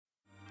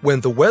When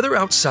the weather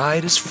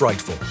outside is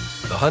frightful,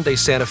 the Hyundai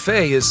Santa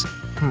Fe is,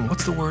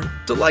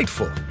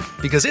 delightful.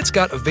 Because it's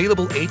got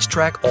available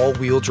H-Track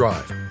all-wheel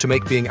drive to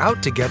make being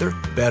out together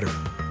better.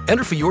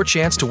 Enter for your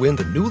chance to win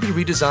the newly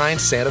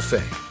redesigned Santa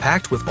Fe,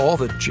 packed with all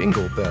the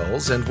jingle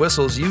bells and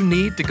whistles you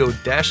need to go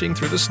dashing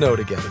through the snow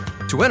together.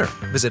 To enter,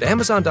 visit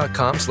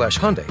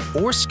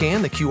Amazon.com/Hyundai or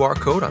scan the QR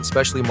code on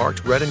specially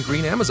marked red and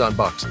green Amazon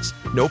boxes.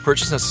 No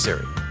purchase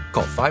necessary.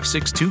 Call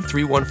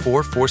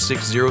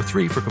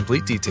 562-314-4603 for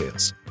complete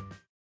details.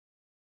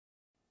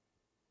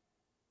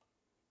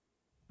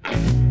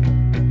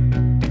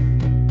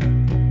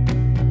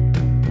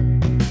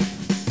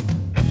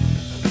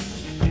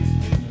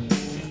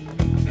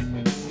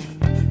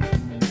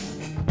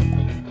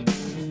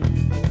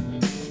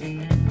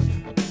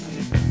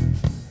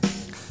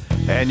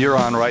 And you're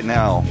on right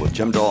now with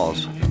Jim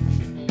Dawes,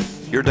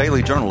 your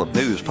daily journal of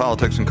news,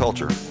 politics, and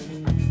culture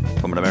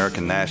from an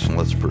American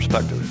nationalist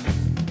perspective.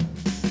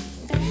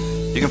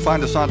 You can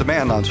find us on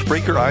demand on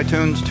Spreaker,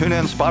 iTunes,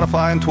 TuneIn,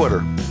 Spotify, and Twitter,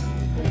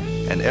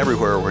 and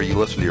everywhere where you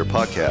listen to your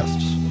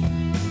podcasts.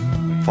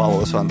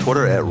 Follow us on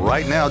Twitter at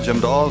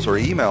RightNowJimDawes or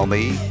email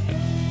me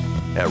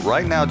at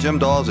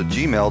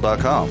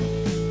rightnowjimdawes@gmail.com.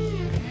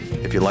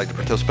 If you'd like to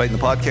participate in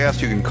the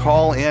podcast, you can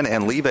call in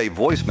and leave a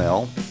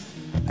voicemail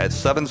at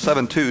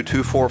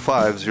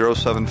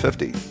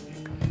 772-245-0750.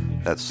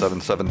 That's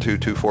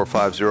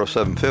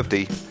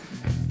 772-245-0750.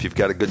 If you've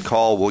got a good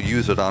call, we'll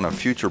use it on a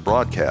future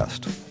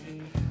broadcast.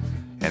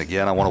 And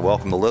again, I want to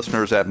welcome the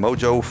listeners at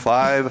Mojo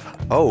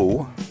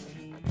 50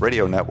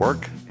 Radio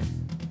Network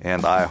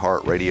and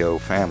iHeartRadio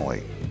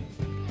family.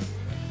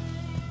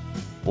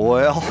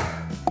 Well,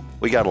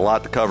 we got a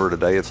lot to cover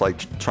today. It's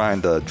like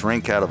trying to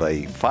drink out of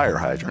a fire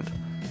hydrant.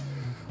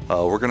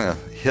 We're going to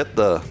hit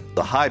the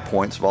high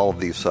points of all of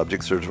these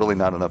subjects. There's really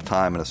not enough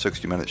time in a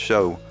 60-minute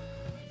show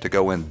to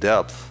go in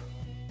depth,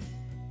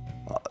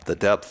 the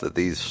depth that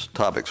these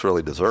topics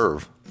really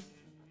deserve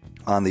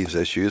on these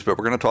issues. But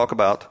we're going to talk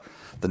about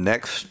the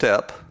next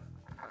step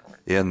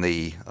in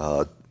the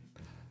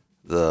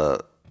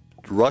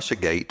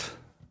Russiagate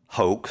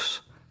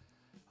hoax,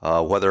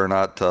 whether or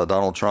not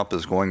Donald Trump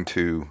is going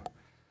to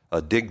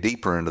dig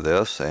deeper into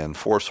this and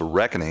force a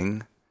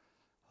reckoning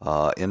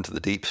into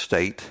the deep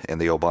state and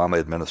the Obama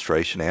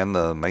administration and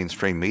the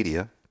mainstream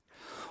media,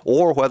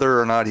 or whether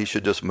or not he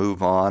should just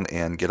move on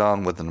and get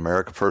on with an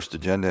America First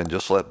agenda and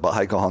just let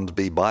bygones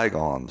be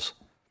bygones.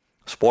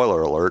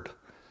 Spoiler alert,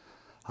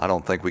 I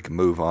don't think we can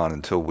move on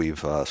until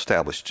we've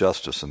established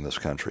justice in this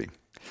country.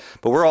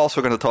 But we're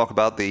also going to talk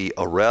about the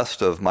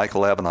arrest of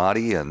Michael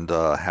Avenatti and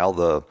how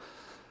the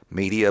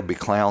media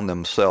beclown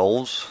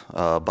themselves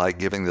by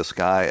giving this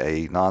guy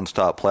a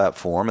nonstop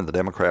platform, and the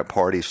Democrat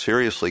Party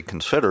seriously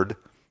considered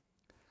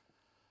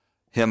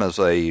him as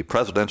a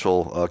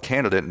presidential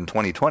candidate in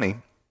 2020.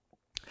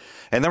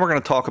 And then we're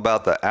going to talk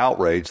about the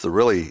outrage, the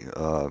really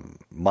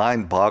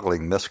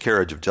mind-boggling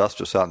miscarriage of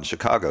justice out in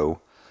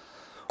Chicago,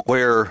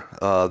 where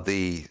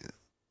the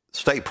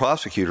state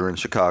prosecutor in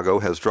Chicago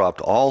has dropped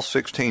all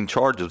 16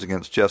 charges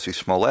against Jussie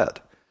Smollett.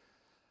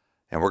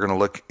 And we're going to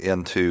look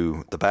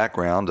into the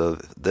background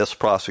of this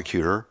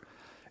prosecutor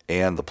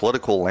and the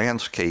political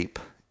landscape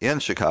in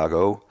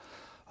Chicago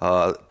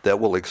that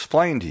will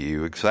explain to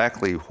you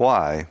exactly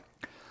why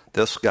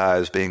this guy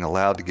is being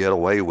allowed to get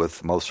away with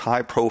the most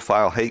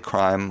high-profile hate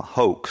crime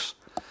hoax.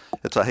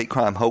 It's a hate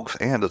crime hoax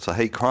and it's a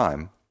hate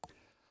crime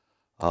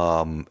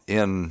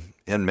in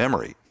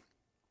memory.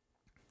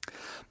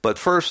 But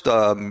first,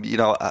 I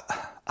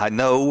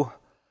know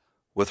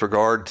with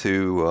regard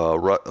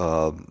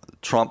to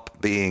Trump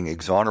being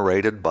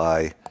exonerated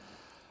by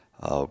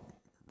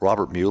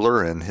Robert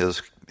Mueller and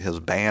his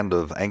band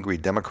of angry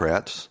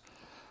Democrats,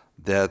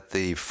 that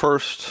the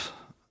first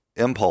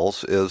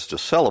impulse is to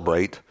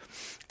celebrate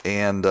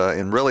and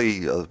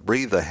really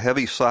breathe a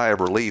heavy sigh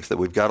of relief that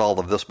we've got all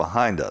of this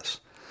behind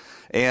us.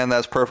 And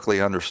that's perfectly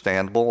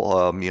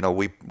understandable.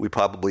 We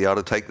probably ought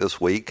to take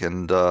this week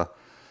and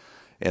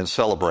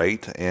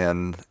celebrate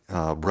and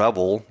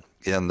revel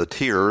in the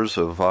tears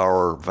of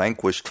our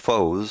vanquished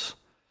foes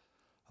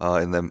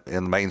in the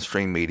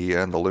mainstream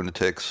media and the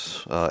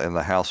lunatics in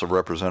the House of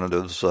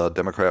Representatives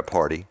Democrat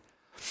Party.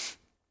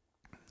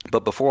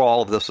 But before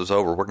all of this is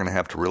over, we're going to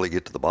have to really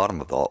get to the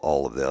bottom of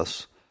all of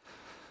this.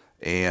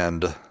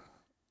 And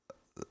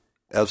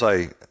as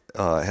I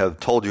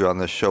have told you on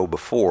this show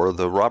before,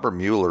 the Robert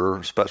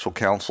Mueller special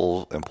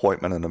counsel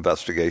appointment and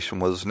investigation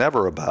was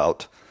never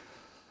about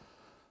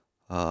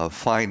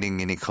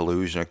finding any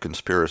collusion or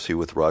conspiracy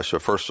with Russia.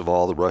 First of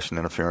all, the Russian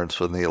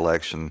interference in the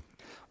election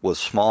was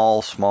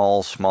small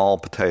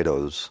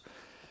potatoes.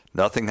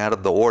 Nothing out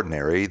of the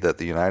ordinary, that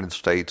the United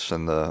States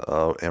and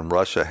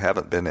Russia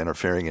haven't been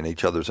interfering in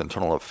each other's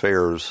internal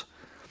affairs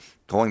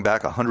going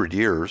back 100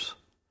 years.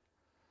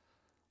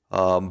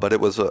 But it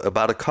was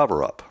about a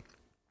cover-up.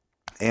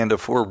 And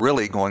if we're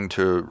really going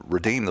to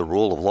redeem the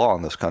rule of law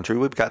in this country,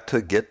 we've got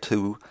to get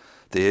to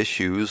the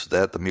issues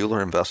that the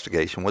Mueller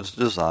investigation was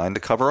designed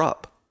to cover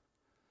up.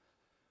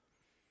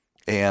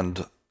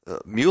 And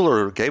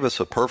Mueller gave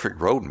us a perfect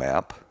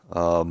roadmap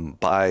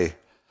by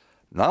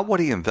not what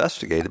he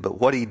investigated, but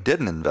what he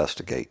didn't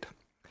investigate.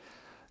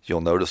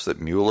 You'll notice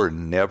that Mueller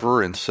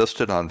never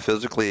insisted on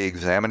physically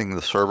examining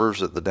the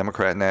servers at the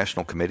Democrat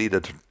National Committee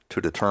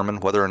to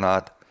determine whether or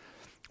not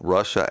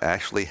Russia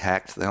actually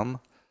hacked them.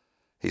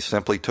 He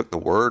simply took the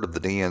word of the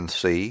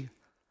DNC,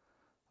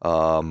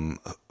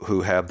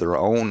 who have their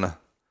own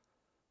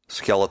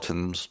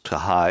skeletons to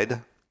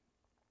hide.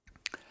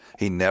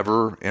 He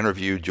never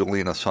interviewed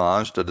Julian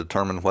Assange to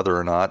determine whether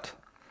or not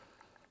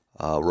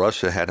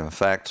Russia had in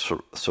fact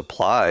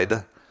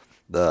supplied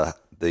the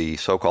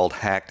so-called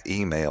hacked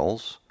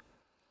emails,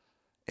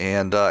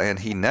 and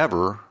he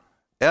never,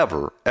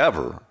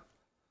 ever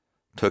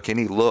took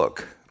any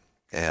look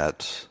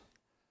at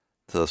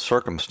the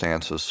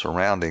circumstances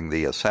surrounding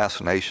the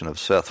assassination of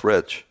Seth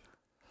Rich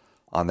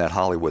on that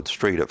Hollywood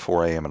street at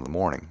 4 a.m. in the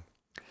morning.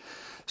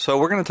 So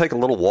we're going to take a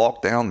little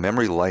walk down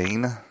memory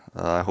lane.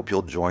 I hope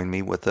you'll join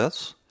me with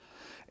this.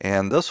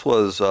 And this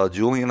was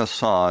Julian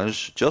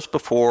Assange just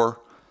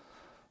before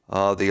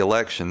the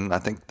election. I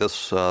think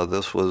this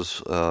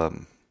was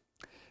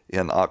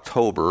in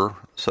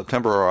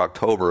September or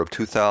October of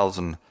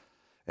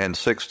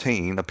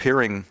 2016,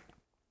 appearing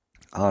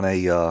on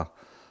a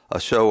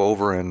show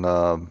over in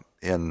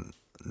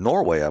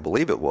Norway, I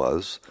believe it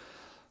was,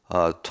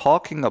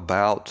 talking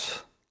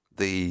about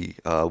the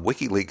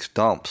WikiLeaks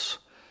dumps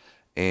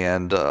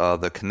and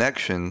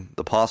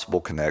the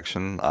possible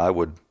connection, I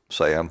would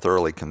say I'm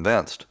thoroughly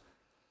convinced,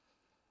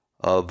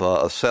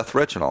 of Seth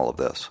Rich and all of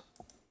this.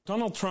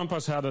 Donald Trump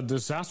has had a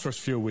disastrous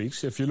few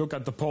weeks. If you look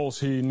at the polls,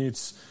 he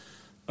needs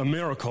a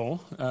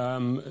miracle.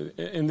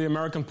 In the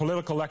American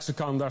political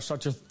lexicon, there's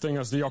such a thing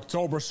as the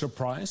October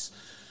surprise.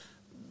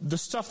 The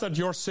stuff that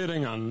you're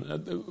sitting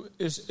on,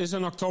 is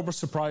an October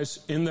surprise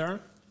in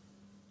there?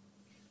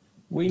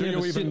 Do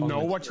you even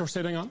know what you're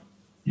sitting on?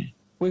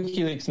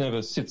 WikiLeaks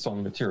never sits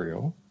on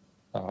material.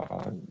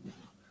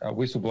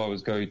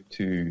 Whistleblowers go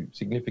to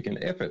significant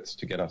efforts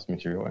to get us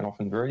material and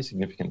often very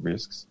significant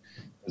risks.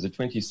 As a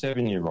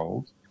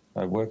 27-year-old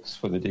works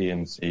for the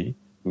DNC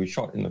who was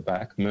shot in the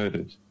back,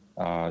 murdered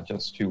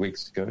just 2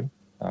 weeks ago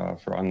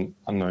for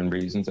unknown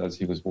reasons as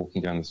he was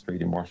walking down the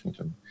street in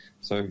Washington.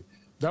 So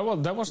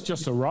that was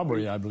just a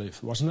robbery, I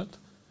believe, wasn't it?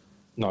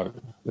 No,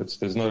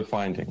 there's no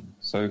finding.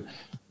 So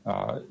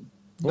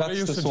what are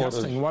you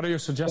suggesting? What are you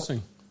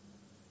suggesting?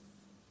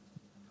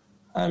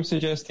 I'm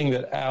suggesting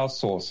that our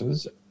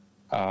sources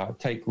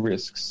take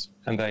risks,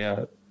 and they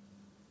are.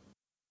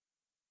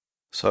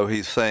 So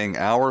he's saying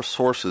our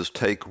sources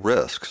take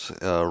risks,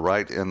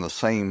 right in the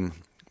same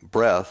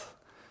breath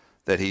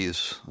that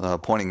he's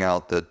pointing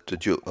out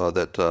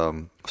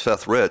that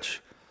Seth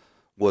Rich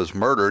was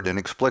murdered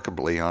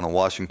inexplicably on a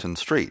Washington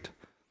street.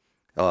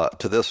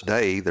 To this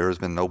day, there has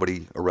been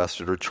nobody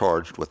arrested or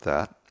charged with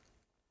that.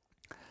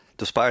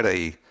 Despite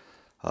a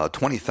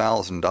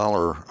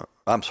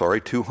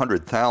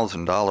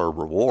 $200,000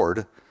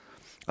 reward,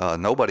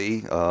 nobody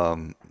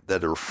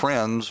that are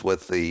friends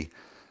with the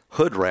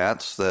hood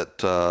rats that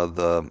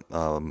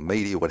the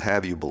media would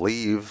have you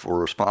believe were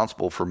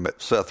responsible for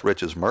Seth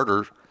Rich's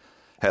murder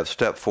have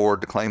stepped forward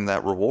to claim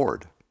that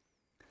reward.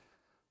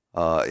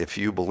 If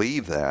you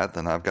believe that,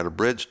 then I've got a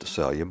bridge to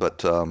sell you. But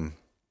the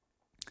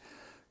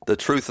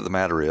truth of the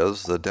matter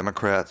is the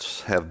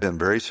Democrats have been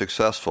very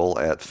successful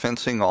at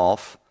fencing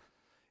off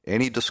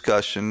any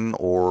discussion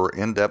or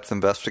in-depth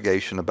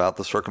investigation about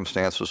the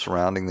circumstances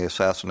surrounding the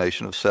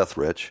assassination of Seth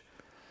Rich.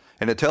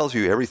 And it tells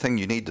you everything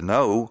you need to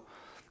know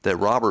that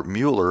Robert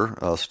Mueller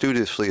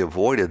studiously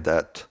avoided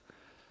that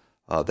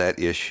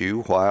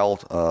issue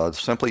while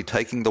simply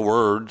taking the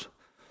word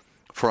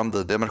from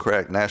the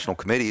Democratic National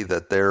Committee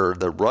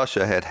that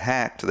Russia had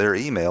hacked their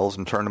emails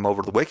and turned them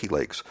over to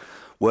WikiLeaks.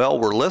 Well,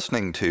 we're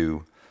listening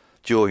to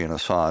Julian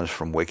Assange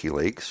from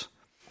WikiLeaks,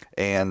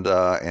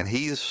 and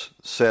he's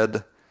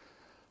said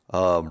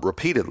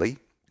repeatedly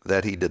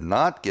that he did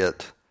not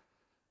get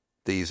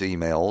these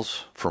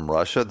emails from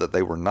Russia, that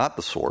they were not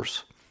the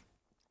source.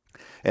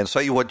 And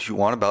say what you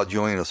want about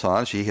Julian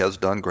Assange, he has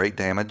done great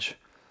damage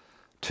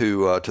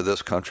to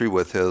this country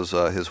with his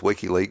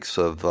WikiLeaks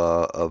of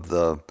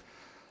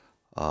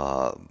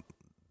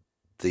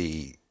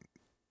the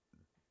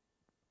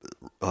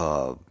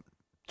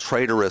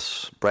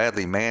traitorous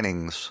Bradley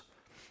Manning's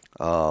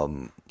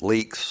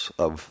leaks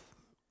of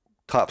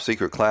top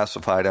secret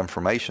classified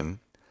information.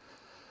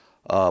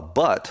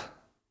 But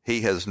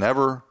he has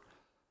never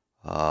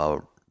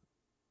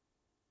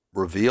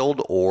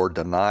revealed or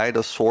denied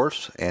a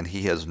source, and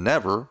he has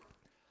never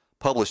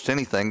published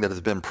anything that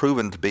has been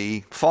proven to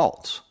be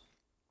false.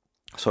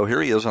 So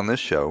here he is on this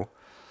show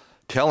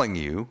telling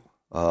you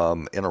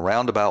in a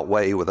roundabout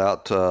way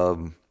without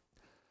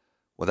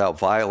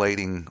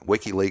violating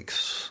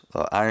WikiLeaks'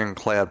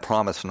 ironclad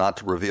promise not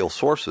to reveal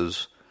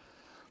sources,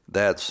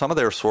 that some of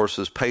their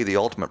sources pay the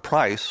ultimate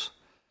price,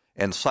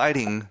 and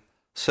citing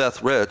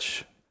Seth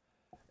Rich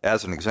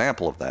as an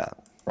example of that.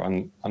 For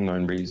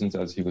unknown reasons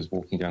as he was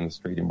walking down the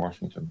street in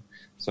Washington.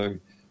 So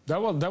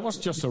that was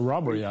just a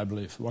robbery, I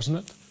believe, wasn't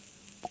it?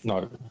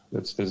 No,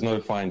 there's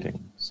no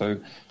finding. So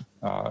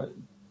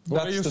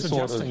what are you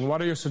suggesting?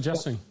 What are you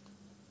suggesting?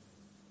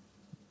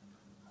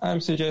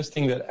 I'm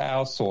suggesting that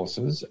our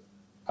sources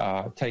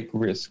take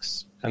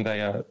risks, and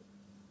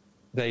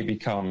they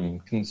become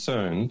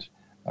concerned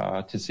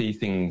to see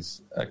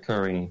things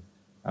occurring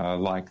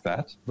like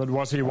that. But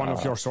was he one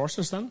of your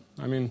sources then?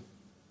 I mean,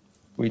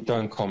 we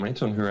don't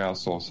comment on who our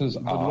sources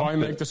are. But why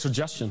make the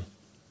suggestion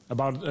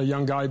about a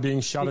young guy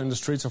being shot in the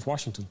streets of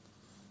Washington?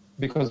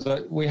 Because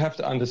we have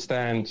to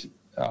understand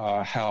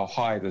how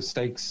high the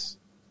stakes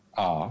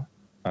are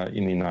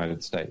in the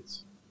United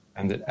States,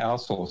 and that our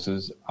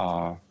sources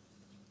are,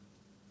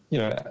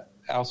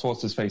 our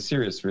sources face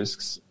serious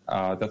risks.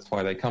 That's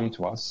why they come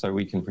to us, so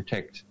we can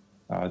protect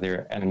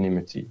their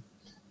anonymity.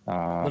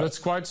 But it's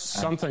quite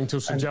something to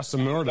suggest a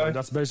murder.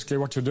 That's basically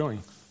what you're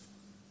doing.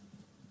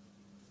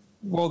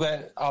 Well,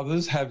 that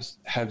others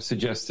have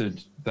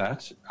suggested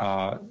that.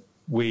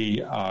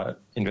 We are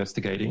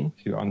investigating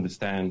to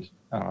understand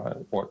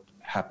what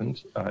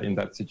happened in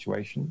that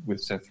situation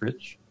with Seth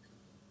Rich.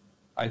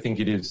 I think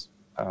it is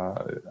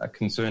a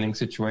concerning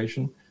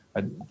situation.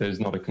 There's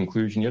not a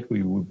conclusion yet.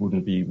 We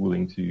wouldn't be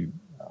willing to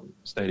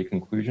state a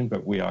conclusion,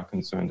 but we are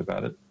concerned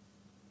about it.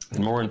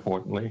 And more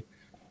importantly,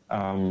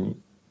 a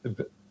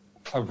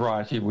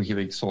variety of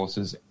WikiLeaks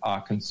sources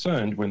are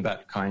concerned when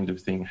that kind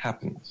of thing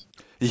happens.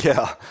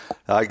 Yeah,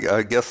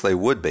 I guess they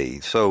would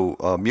be.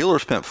 So Mueller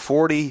spent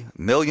 $40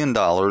 million.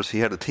 He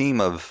had a team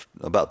of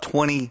about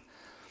 20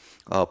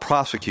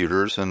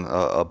 prosecutors and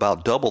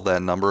about double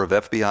that number of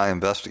FBI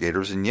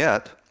investigators, and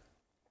yet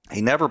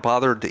he never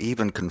bothered to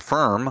even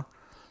confirm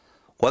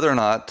whether or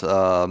not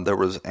there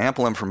was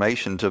ample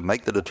information to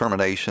make the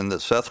determination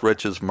that Seth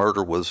Rich's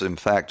murder was in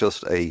fact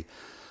just a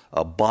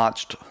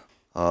botched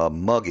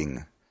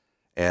mugging,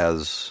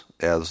 as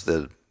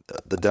the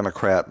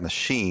Democrat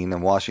machine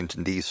in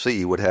Washington,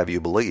 D.C. would have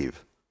you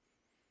believe.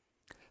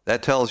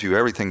 That tells you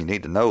everything you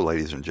need to know,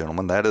 ladies and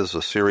gentlemen. That is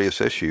a serious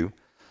issue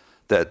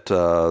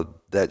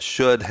that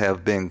should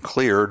have been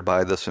cleared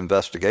by this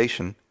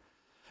investigation.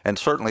 And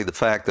certainly the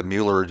fact that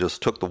Mueller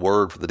just took the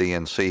word for the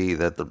DNC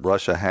that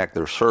Russia hacked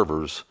their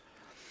servers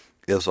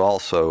is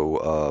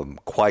also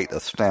quite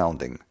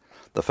astounding.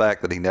 The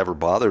fact that he never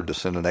bothered to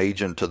send an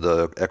agent to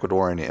the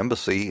Ecuadorian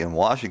embassy in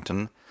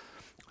Washington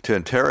to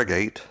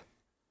interrogate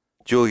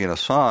Julian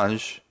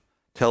Assange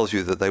tells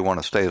you that they want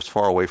to stay as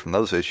far away from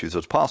those issues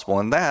as possible.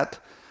 And that,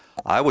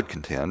 I would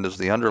contend, is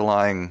the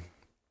underlying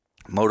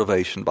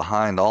motivation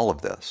behind all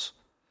of this.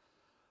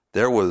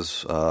 There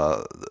was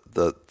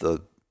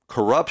the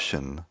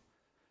corruption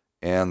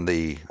and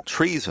the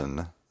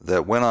treason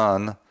that went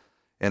on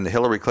in the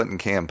Hillary Clinton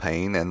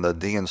campaign, and the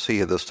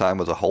DNC at this time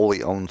was a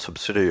wholly owned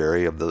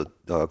subsidiary of the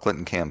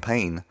Clinton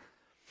campaign,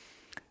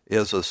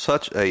 is of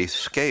such a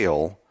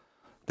scale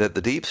that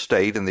the deep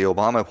state and the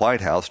Obama White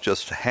House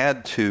just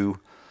had to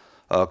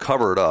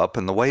cover it up.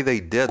 And the way they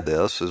did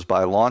this is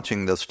by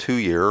launching this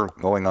 2-year,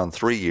 going on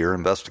 3-year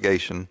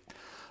investigation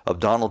of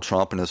Donald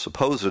Trump and his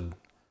supposed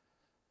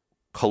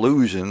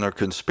collusion or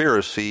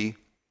conspiracy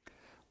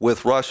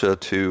with Russia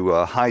to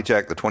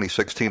hijack the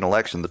 2016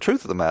 election. The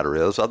truth of the matter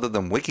is, other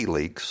than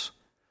WikiLeaks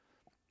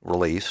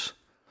release,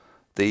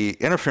 the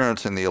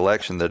interference in the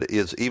election that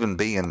is even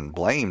being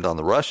blamed on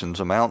the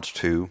Russians amounts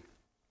to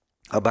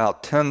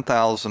about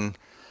 10,000.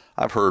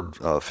 I've heard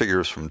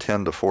figures from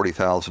 $10,000 to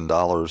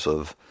 $40,000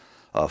 of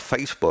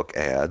Facebook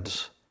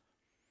ads.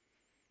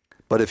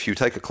 But if you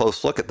take a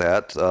close look at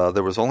that,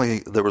 there was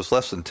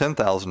less than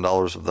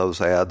 $10,000 of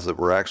those ads that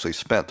were actually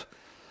spent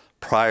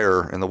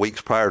in the weeks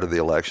prior to the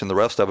election. The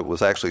rest of it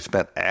was actually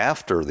spent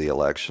after the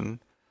election.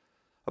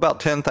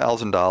 About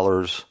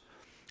 $10,000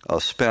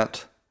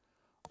 spent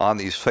on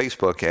these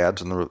Facebook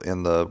ads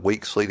in the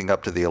weeks leading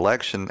up to the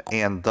election,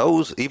 and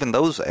even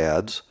those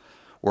ads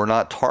were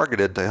not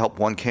targeted to help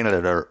one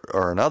candidate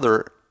or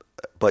another,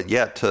 but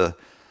yet to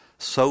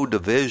sow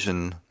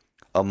division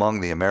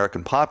among the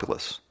American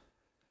populace.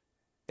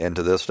 And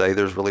to this day,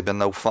 there's really been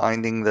no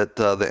finding that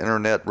the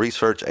Internet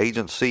Research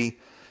Agency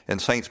in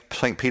St.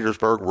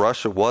 Petersburg,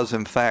 Russia, was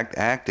in fact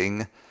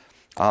acting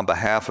on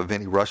behalf of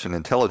any Russian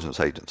intelligence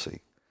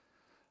agency.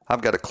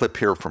 I've got a clip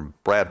here from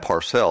Brad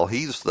Parcell.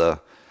 He's the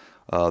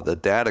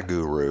data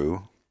guru,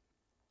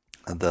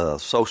 the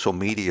social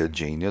media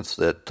genius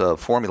that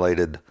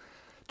formulated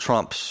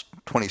Trump's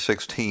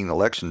 2016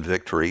 election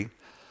victory.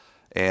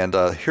 And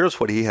here's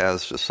what he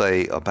has to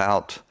say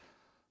about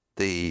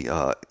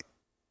the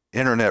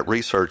Internet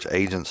Research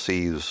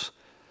Agency's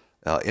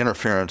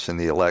interference in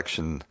the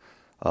election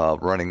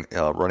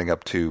running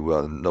up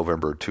to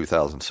November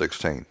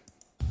 2016.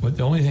 But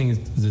the only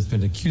thing that's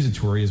been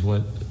accusatory is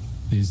what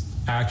these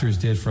actors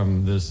did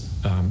from this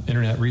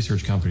Internet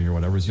Research Company or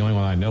whatever. Is the only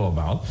one I know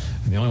about,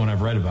 and the only one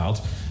I've read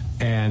about.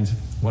 And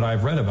what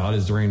I've read about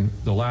is during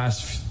the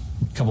last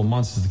couple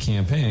months of the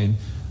campaign,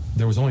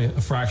 there was only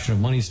a fraction of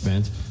money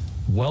spent,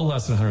 well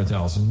less than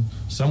 $100,000,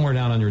 somewhere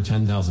down under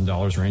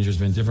 $10,000 range. There's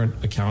been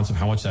different accounts of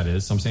how much that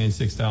is. Some saying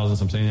 $6,000,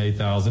 some saying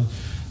 $8,000.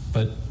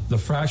 But the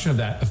fraction of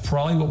that, of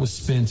probably what was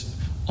spent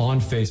on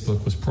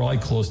Facebook, was probably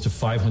close to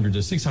 $500 to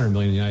 $600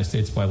 million in the United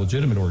States by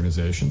legitimate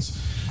organizations.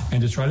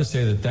 And to try to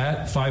say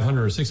that $500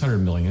 or $600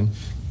 million,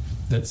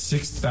 that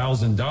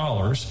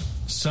 $6,000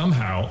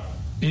 somehow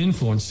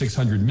influence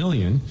 600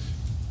 million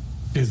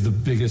is the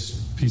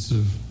biggest piece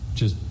of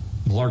just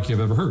malarkey I've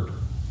ever heard.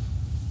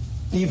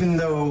 Even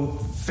though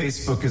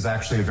Facebook is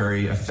actually a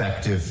very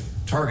effective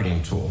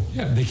targeting tool.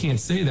 Yeah, they can't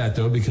say that,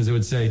 though, because it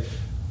would say,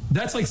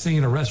 that's like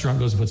saying a restaurant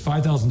goes and puts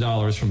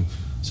 $5,000 from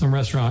some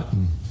restaurant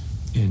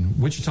in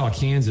Wichita,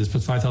 Kansas,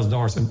 puts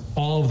 $5,000, and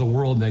all over the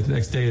world the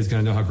next day is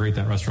going to know how great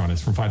that restaurant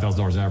is from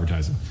 $5,000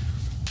 advertising.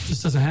 It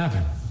just doesn't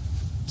happen.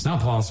 It's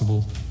not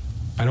possible.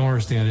 I don't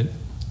understand it.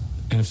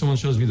 And if someone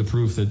shows me the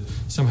proof that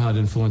somehow it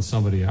influenced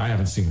somebody, I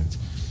haven't seen it.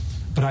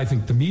 But I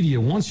think the media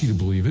wants you to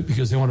believe it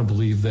because they want to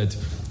believe that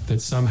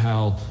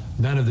somehow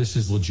none of this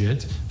is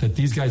legit, that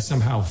these guys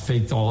somehow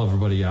faked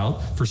everybody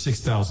out for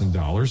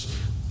 $6,000.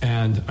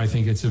 And I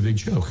think it's a big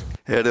joke.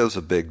 It is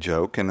a big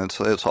joke, and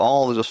it's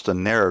all just a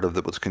narrative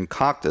that was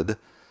concocted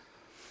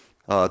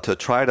to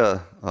try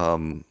to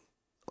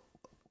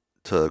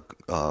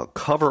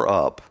cover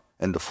up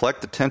and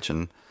deflect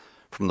attention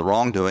from the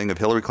wrongdoing of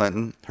Hillary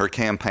Clinton, her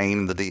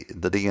campaign, the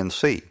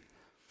DNC.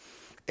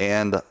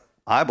 And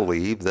I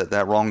believe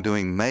that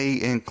wrongdoing may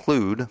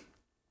include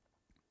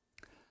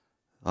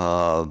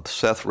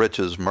Seth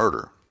Rich's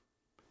murder.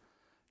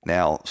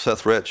 Now,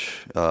 Seth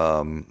Rich,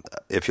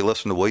 if you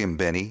listen to William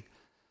Binney,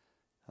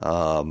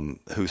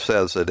 who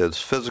says that it's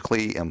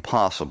physically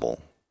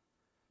impossible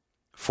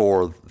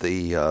for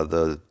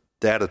the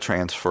data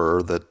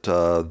transfer that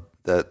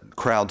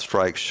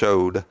CrowdStrike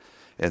showed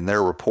in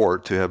their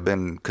report to have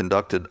been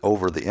conducted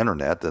over the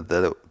internet, that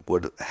it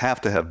would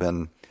have to have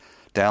been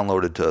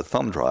downloaded to a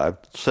thumb drive.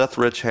 Seth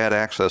Rich had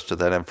access to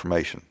that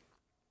information.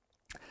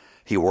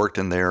 He worked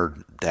in their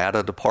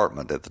data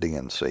department at the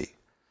DNC.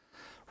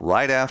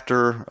 Right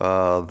after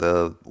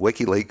the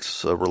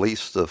WikiLeaks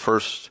released the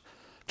first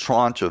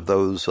tranche of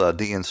those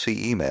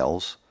DNC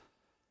emails,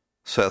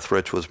 Seth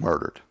Rich was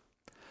murdered.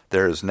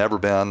 There has never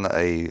been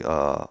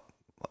a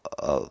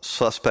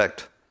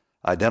suspect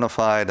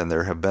identified, and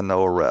there have been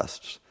no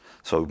arrests.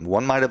 So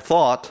one might have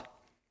thought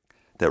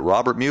that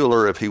Robert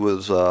Mueller, if he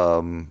was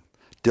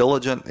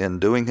diligent in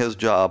doing his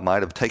job,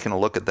 might have taken a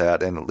look at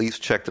that and at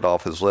least checked it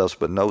off his list,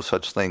 but no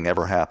such thing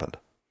ever happened.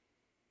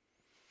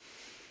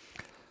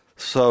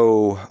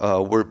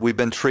 So we've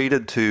been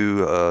treated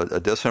to a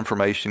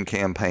disinformation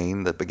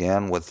campaign that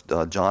began with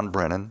John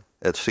Brennan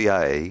at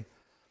CIA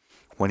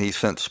when he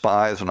sent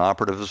spies and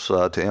operatives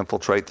to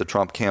infiltrate the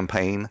Trump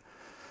campaign,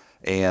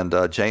 and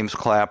James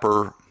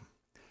Clapper,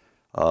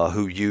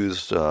 who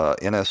used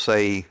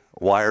NSA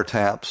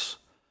wiretaps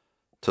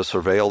to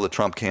surveil the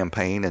Trump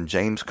campaign, and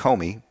James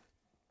Comey,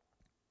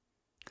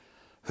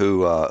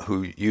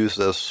 who used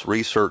this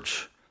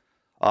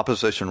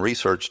opposition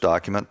research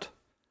document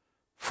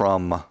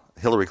from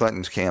Hillary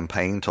Clinton's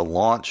campaign to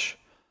launch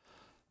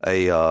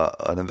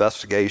an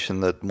investigation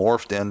that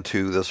morphed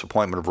into this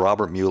appointment of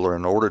Robert Mueller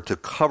in order to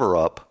cover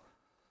up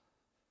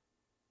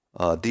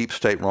deep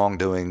state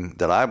wrongdoing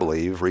that I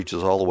believe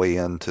reaches all the way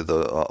into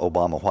the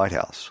Obama White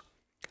House.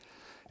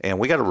 And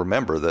we got to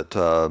remember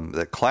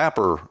that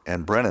Clapper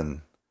and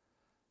Brennan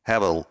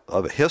have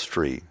a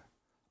history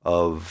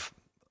of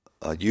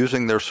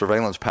using their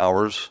surveillance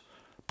powers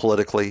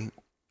politically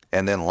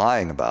and then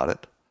lying about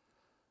it.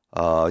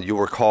 You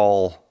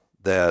recall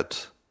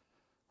that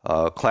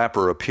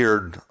Clapper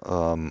appeared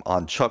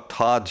on Chuck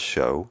Todd's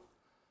show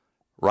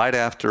right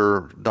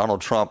after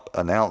Donald Trump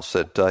announced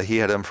that he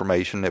had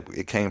information,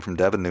 it came from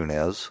Devin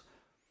Nunes,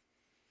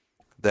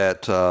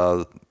 that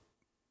the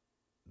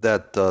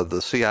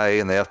CIA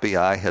and the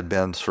FBI had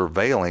been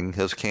surveilling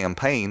his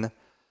campaign.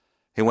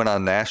 He went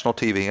on national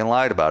TV and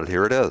lied about it.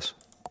 Here it is.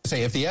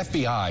 Say, if the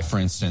FBI, for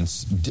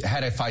instance,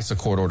 had a FISA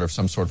court order of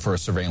some sort for a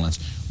surveillance,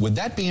 would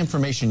that be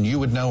information you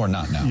would know or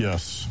not know?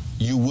 Yes.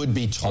 You would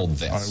be told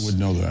this. I would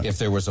know that. If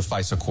there was a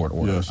FISA court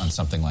order on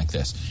something like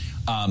this.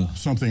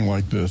 Something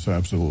like this,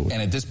 absolutely.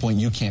 And at this point,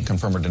 you can't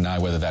confirm or deny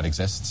whether that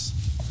exists?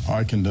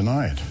 I can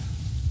deny it.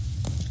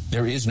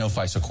 There is no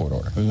FISA court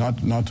order?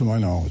 Not to my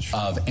knowledge.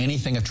 Of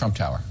anything at Trump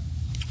Tower?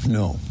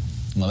 No.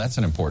 Well, that's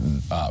an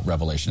important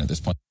revelation at this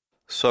point.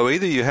 So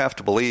either you have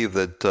to believe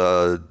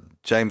that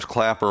James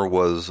Clapper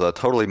was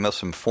totally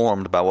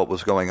misinformed about what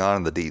was going on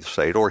in the deep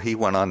state, or he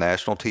went on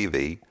national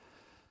TV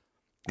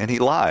and he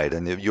lied.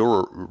 And if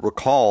you'll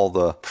recall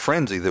the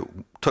frenzy that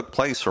took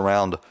place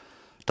around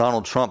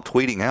Donald Trump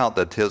tweeting out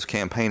that his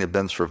campaign had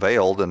been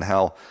surveilled and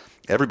how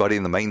everybody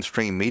in the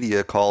mainstream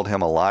media called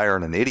him a liar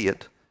and an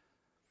idiot,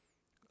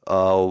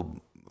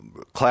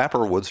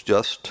 Clapper was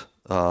just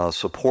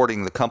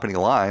supporting the company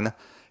line.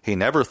 He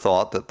never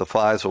thought that the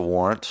FISA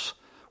warrants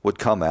would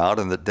come out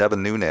and that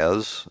Devin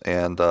Nunes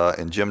and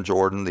Jim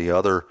Jordan, the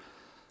other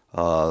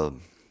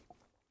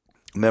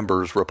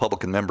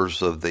Republican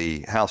members of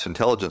the House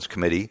Intelligence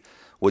Committee,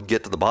 would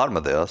get to the bottom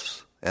of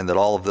this and that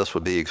all of this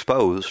would be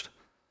exposed.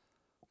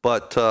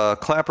 But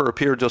Clapper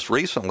appeared just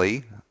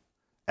recently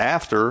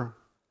after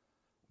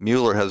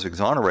Mueller has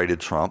exonerated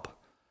Trump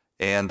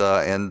and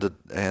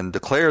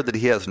declared that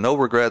he has no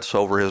regrets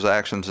over his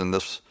actions in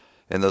this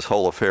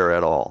whole affair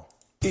at all.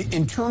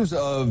 In terms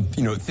of,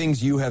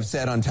 things you have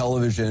said on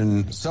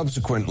television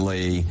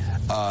subsequently,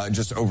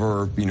 just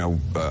over, I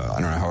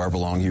don't know, however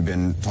long you've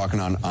been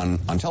talking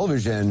on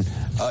television,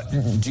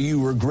 do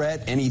you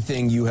regret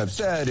anything you have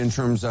said in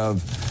terms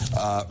of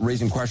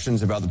raising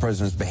questions about the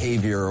president's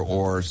behavior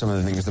or some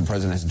of the things the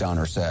president has done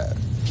or said?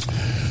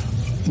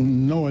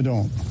 No, I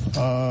don't.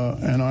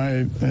 And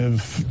I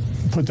have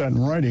put that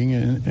in writing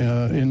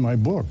in my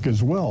book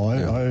as well.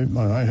 I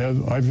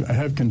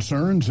have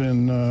concerns,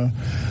 and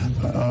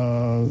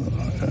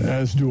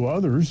as do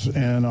others,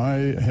 and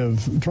I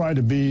have tried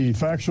to be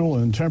factual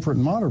and temperate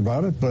and moderate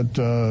about it. But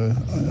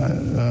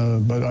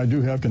I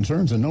do have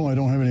concerns, and no, I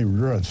don't have any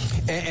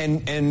regrets.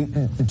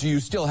 And do you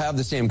still have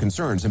the same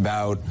concerns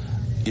about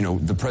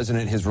the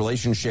president, his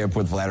relationship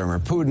with Vladimir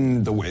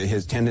Putin,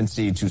 his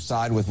tendency to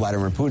side with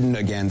Vladimir Putin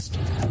against,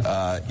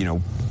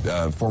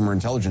 former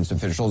intelligence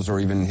officials or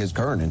even his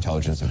current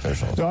intelligence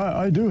officials?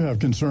 I do have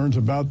concerns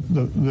about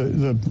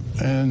the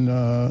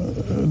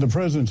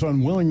president's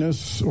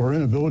unwillingness or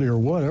inability or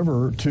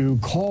whatever to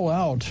call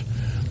out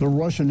the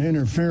Russian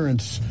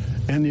interference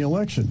in the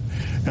election.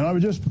 And I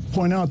would just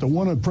point out that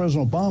one of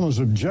President Obama's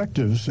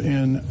objectives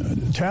in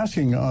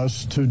tasking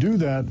us to do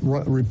that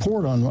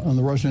report on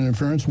the Russian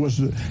interference was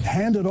to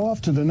hand it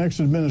off to the next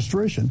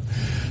administration.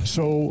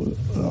 So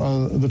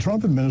the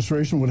Trump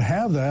administration would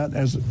have that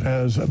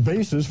as a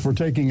basis for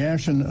taking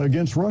action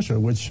against Russia,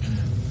 which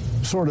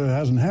sort of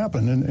hasn't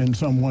happened in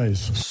some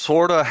ways.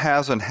 Sort of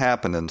hasn't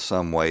happened in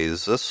some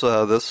ways. This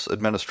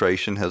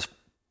administration has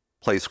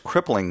placed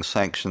crippling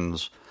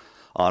sanctions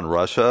on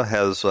Russia,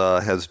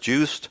 has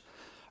juiced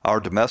our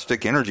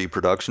domestic energy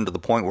production to the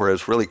point where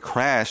it's really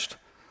crashed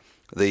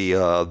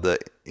the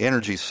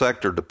energy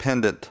sector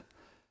dependent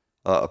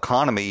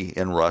economy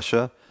in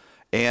Russia,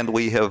 and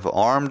we have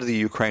armed the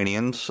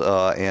Ukrainians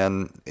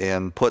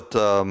and put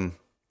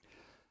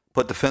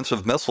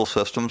defensive missile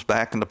systems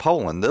back into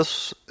Poland.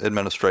 This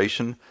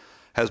administration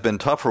has been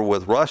tougher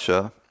with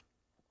Russia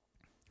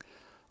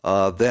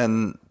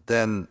than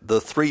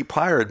the three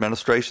prior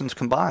administrations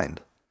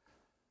combined.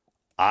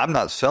 I'm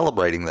not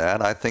celebrating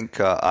that. I think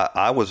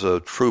I was a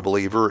true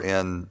believer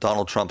in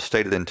Donald Trump's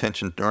stated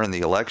intention during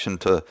the election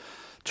to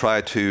try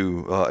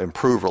to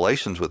improve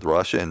relations with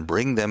Russia and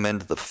bring them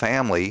into the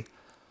family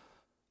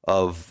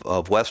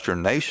of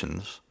Western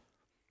nations.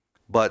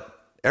 But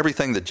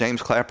everything that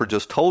James Clapper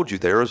just told you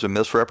there is a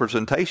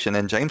misrepresentation,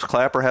 and James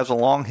Clapper has a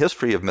long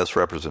history of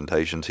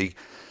misrepresentations.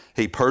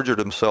 He perjured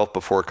himself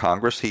before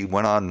Congress. He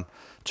went on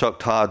Chuck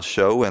Todd's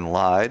show and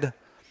lied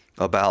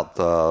about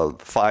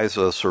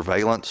FISA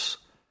surveillance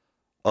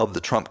of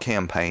the Trump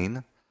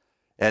campaign,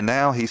 and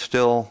now he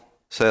still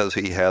says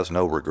he has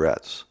no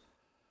regrets.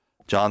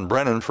 John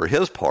Brennan, for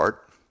his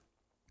part,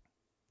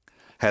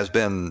 has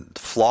been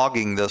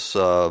flogging this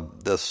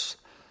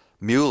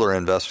Mueller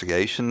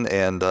investigation,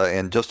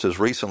 and just as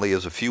recently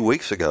as a few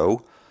weeks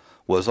ago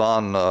was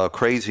on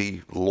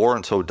crazy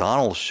Lawrence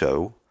O'Donnell's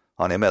show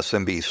on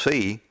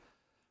MSNBC,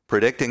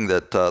 predicting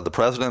that the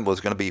president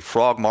was going to be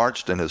frog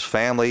marched and his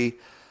family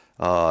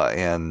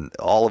and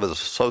all of his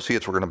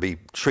associates were going to be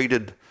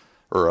treated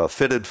or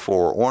fitted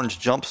for orange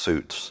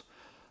jumpsuits.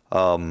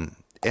 And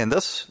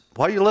this,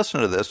 while you're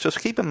listening to this, just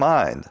keep in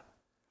mind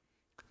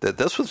that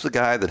this was the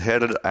guy that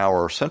headed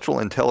our central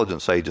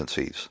intelligence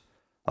agencies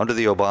under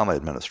the Obama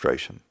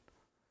administration.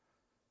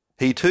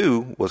 He,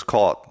 too, was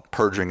caught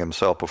perjuring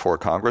himself before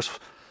Congress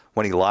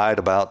when he lied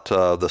about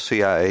the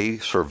CIA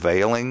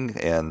surveilling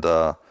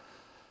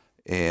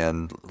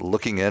and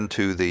looking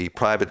into the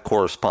private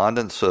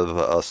correspondence of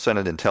a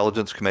Senate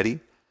Intelligence Committee.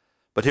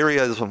 But here he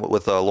is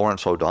with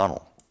Lawrence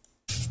O'Donnell.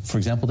 For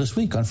example, this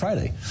week on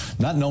Friday,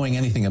 not knowing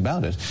anything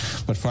about it,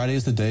 but Friday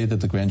is the day that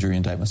the grand jury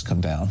indictments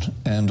come down.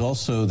 And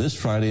also this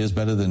Friday is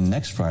better than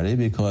next Friday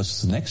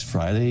because next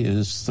Friday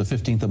is the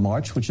 15th of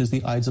March, which is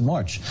the Ides of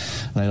March.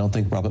 And I don't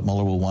think Robert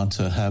Mueller will want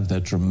to have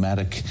that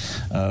dramatic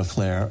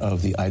flair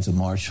of the Ides of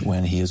March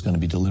when he is going to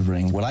be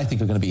delivering what I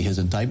think are going to be his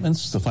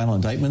indictments, the final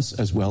indictments,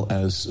 as well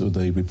as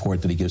the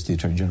report that he gives to the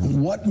Attorney General.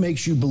 What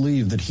makes you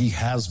believe that he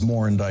has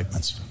more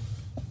indictments?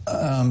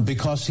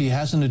 Because he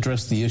hasn't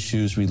addressed the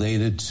issues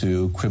related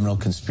to criminal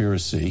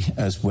conspiracy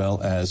as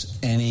well as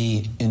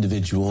any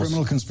individuals.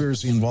 Criminal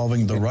conspiracy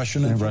involving the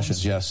Russian influence?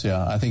 Russians, yes,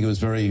 yeah. I think it was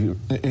very, in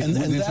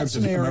terms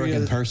of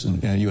American person,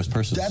 U.S.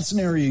 persons. That's an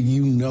area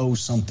you know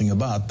something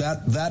about.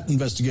 That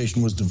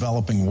investigation was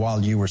developing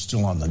while you were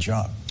still on the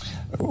job.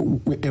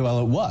 Well,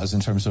 it was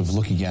in terms of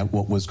looking at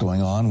what was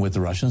going on with the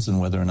Russians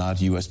and whether or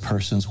not U.S.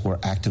 persons were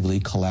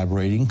actively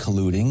collaborating,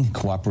 colluding,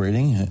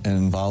 cooperating, and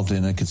involved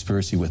in a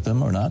conspiracy with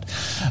them or not.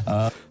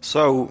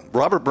 So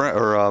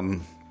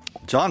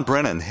John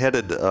Brennan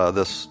headed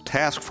this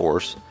task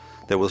force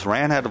that was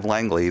ran out of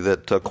Langley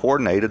that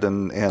coordinated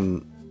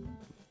and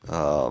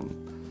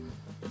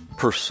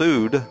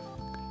pursued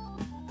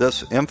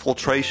this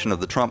infiltration of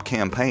the Trump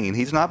campaign.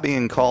 He's not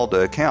being called to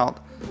account.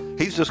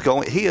 He's just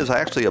going. He is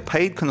actually a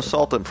paid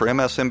consultant for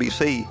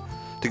MSNBC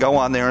to go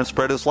on there and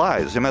spread his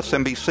lies.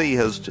 MSNBC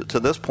has, to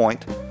this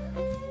point,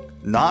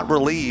 not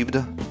relieved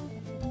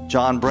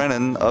John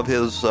Brennan of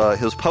his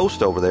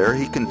post over there.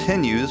 He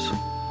continues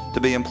to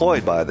be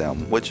employed by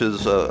them, which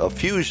is a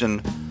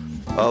fusion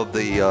of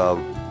the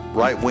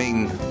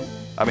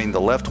the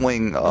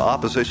left-wing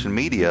opposition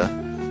media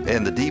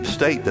and the deep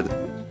state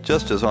that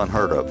just is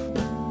unheard of.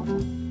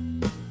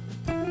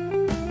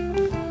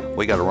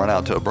 We got to run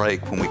out to a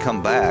break. When we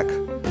come back,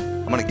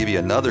 I'm going to give you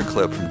another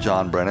clip from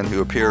John Brennan,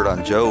 who appeared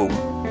on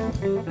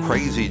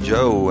Crazy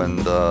Joe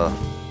and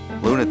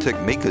Lunatic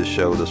Mika's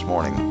show this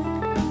morning.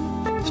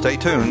 Stay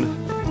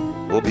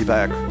tuned. We'll be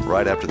back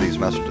right after these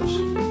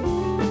messages.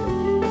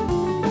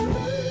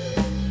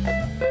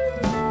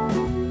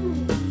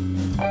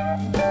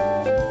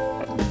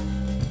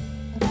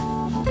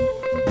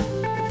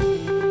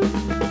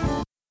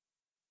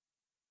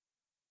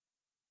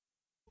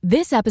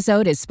 This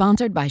episode is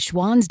sponsored by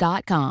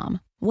Schwans.com.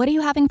 What are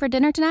you having for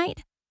dinner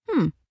tonight?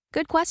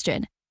 Good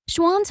question.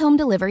 Schwans Home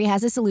Delivery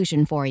has a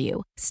solution for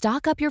you.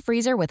 Stock up your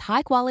freezer with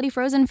high-quality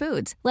frozen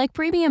foods like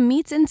premium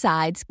meats and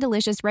sides,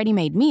 delicious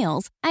ready-made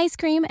meals, ice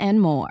cream,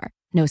 and more.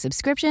 No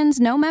subscriptions,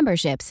 no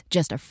memberships,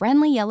 just a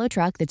friendly yellow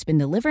truck that's been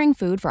delivering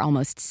food for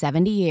almost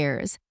 70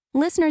 years.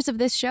 Listeners of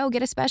this show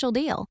get a special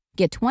deal.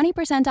 Get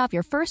 20% off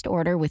your first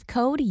order with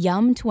code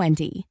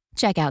YUM20.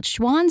 Check out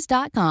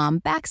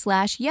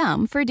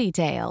schwans.com/yum for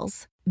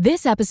details.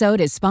 This episode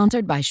is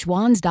sponsored by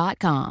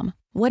Schwans.com.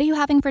 What are you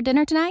having for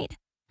dinner tonight?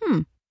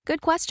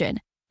 Good question.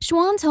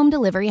 Schwans Home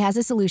Delivery has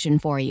a solution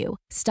for you.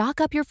 Stock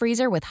up your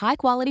freezer with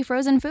high-quality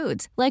frozen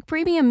foods like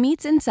premium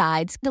meats and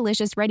sides,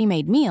 delicious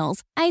ready-made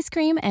meals, ice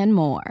cream, and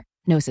more.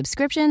 No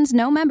subscriptions,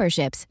 no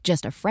memberships,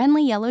 just a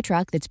friendly yellow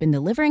truck that's been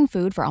delivering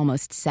food for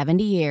almost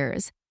 70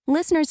 years.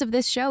 Listeners of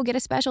this show get a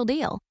special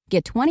deal.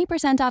 Get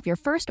 20% off your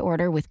first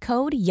order with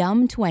code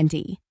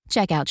YUM20.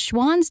 Check out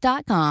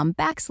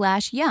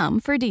schwans.com/yum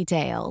for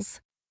details.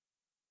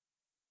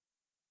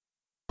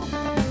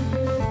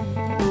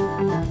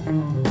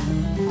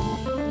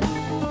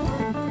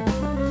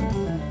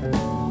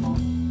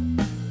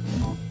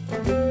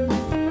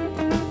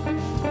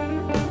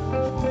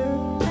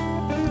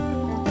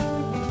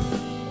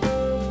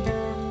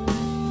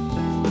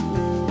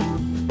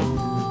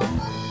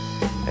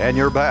 And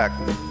you're back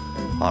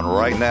on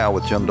Right Now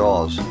with Jim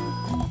Dawes,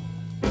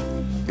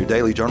 your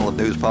daily journal of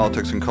news,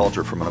 politics, and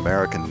culture from an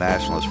American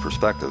nationalist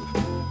perspective.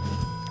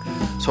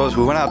 So as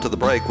we went out to the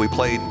break, we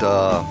played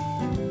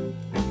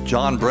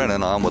John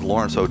Brennan on with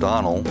Lawrence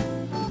O'Donnell,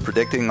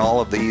 predicting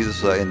all of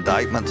these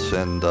indictments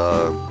and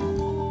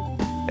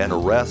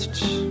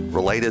arrests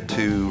related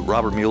to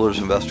Robert Mueller's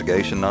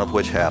investigation, none of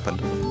which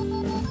happened.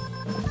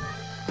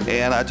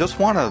 And I just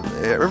want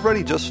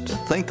everybody just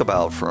think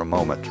about for a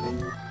moment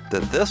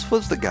that this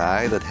was the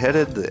guy that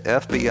headed the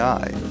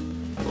FBI.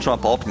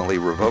 Trump ultimately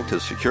revoked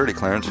his security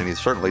clearance, and he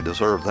certainly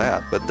deserved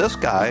that. But this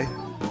guy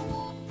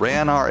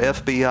ran our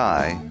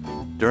FBI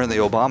during the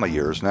Obama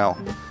years. Now,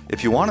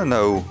 if you want to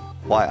know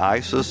why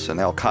ISIS and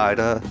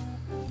Al-Qaeda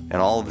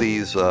and all of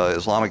these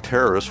Islamic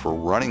terrorists were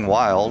running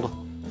wild,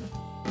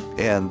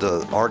 and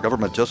our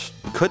government just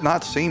could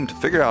not seem to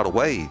figure out a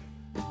way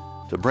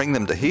to bring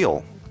them to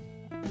heel,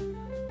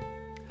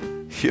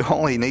 you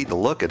only need to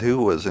look at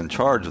who was in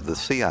charge of the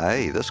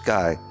CIA. This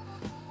guy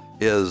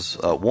is,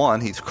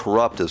 he's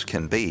corrupt as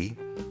can be.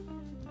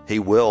 He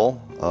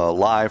will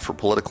lie for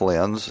political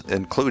ends,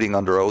 including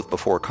under oath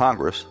before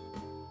Congress.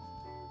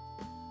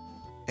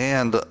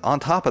 And on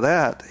top of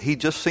that, he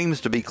just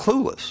seems to be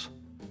clueless.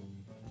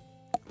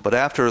 But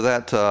after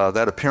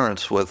that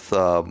appearance with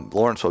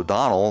Lawrence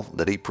O'Donnell,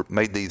 that he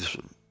made these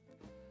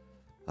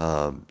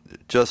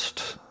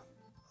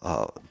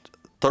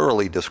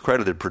thoroughly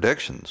discredited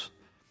predictions,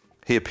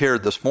 he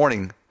appeared this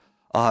morning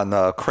on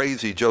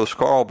Crazy Joe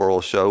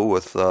Scarborough's show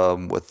with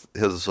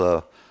his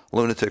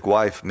lunatic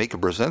wife, Mika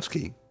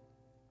Brzezinski,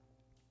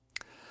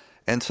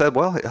 and said,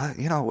 well,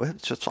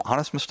 it's just an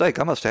honest mistake.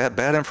 I must have had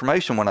bad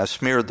information when I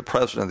smeared the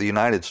President of the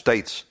United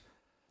States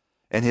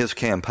and his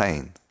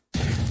campaign.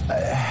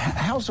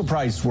 How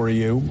surprised were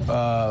you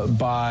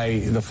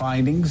by the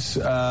findings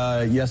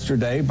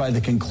yesterday, by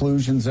the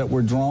conclusions that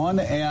were drawn?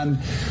 And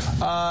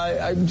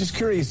I'm just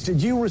curious,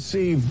 did you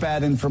receive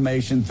bad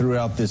information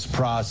throughout this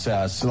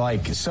process,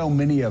 like so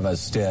many of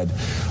us did,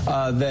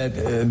 that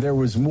there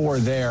was more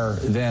there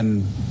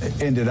than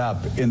ended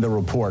up in the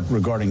report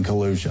regarding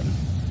collusion?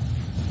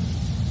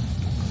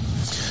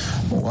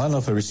 Well, I don't know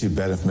if I received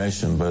bad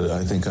information, but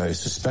I think I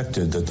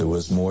suspected that there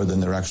was more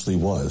than there actually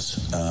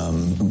was.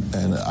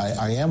 And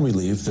I am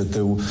relieved that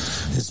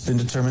it's been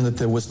determined that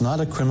there was not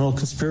a criminal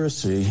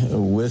conspiracy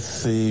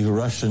with the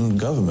Russian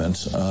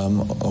government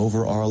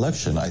over our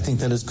election. I think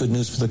that is good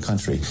news for the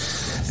country.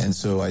 And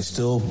so I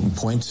still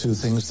point to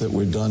things that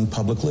were done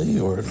publicly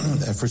or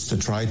efforts to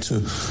try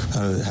to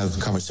have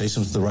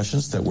conversations with the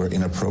Russians that were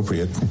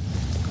inappropriate.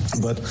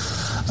 But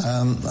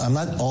I'm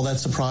not all that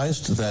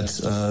surprised that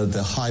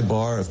the high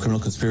bar of criminal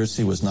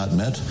conspiracy was not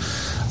met.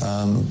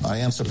 I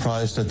am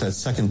surprised at that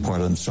second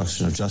part of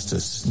obstruction of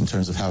justice in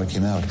terms of how it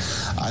came out.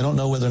 I don't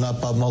know whether or not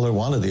Bob Mueller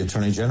wanted the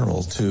Attorney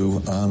General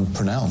to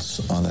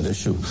pronounce on that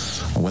issue,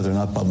 or whether or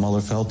not Bob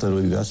Mueller felt that it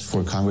would be best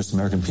for Congress and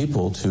American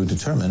people to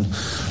determine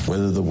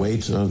whether the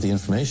weight of the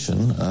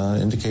information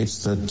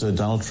indicates that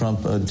Donald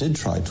Trump did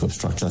try to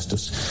obstruct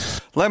justice.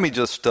 Let me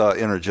just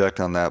interject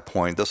on that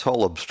point. This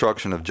whole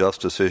obstruction of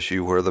justice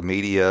issue where the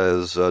media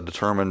is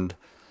determined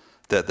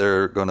that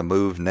they're going to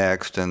move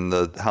next, and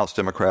the House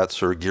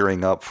Democrats are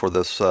gearing up for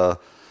this, all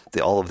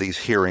of these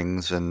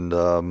hearings and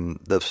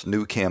this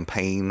new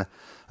campaign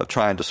of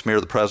trying to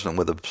smear the president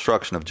with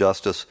obstruction of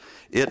justice.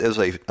 It is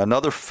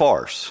another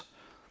farce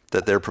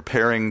that they're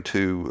preparing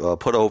to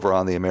put over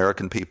on the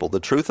American people. The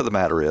truth of the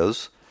matter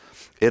is,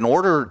 in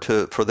order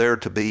for there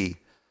to be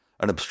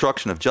an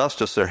obstruction of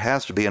justice, there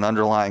has to be an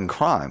underlying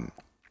crime.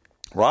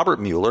 Robert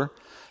Mueller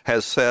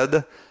has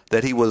said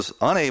that he was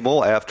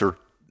unable, after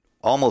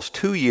almost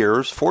 2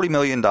 years, $40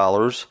 million,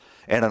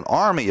 and an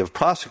army of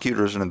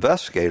prosecutors and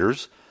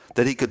investigators,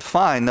 that he could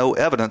find no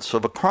evidence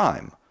of a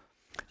crime.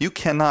 You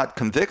cannot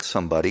convict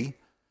somebody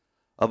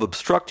of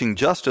obstructing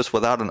justice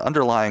without an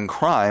underlying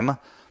crime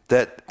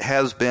that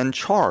has been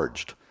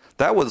charged.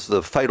 That was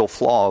the fatal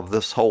flaw of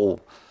this whole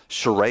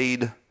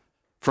charade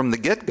from the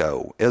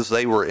get-go, as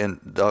they were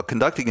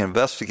conducting an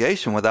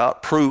investigation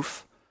without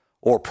proof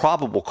or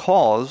probable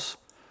cause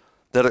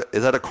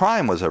that a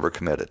crime was ever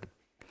committed.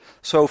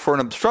 So for an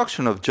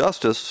obstruction of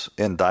justice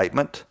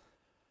indictment,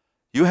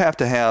 you have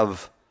to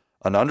have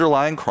an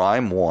underlying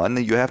crime,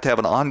 one. You have to have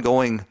an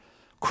ongoing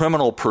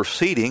criminal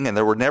proceeding, and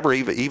there were never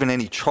even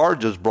any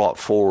charges brought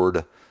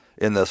forward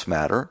in this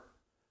matter.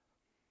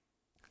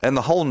 And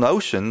the whole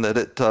notion that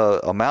it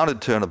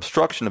amounted to an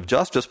obstruction of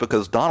justice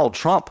because Donald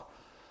Trump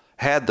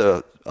had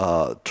the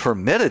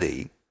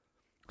temerity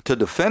to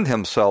defend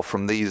himself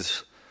from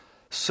these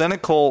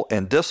cynical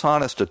and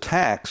dishonest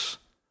attacks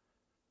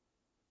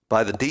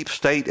by the deep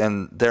state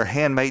and their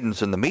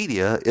handmaidens in the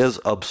media is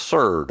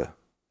absurd.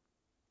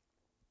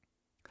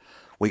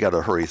 We got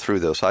to hurry through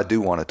this. I do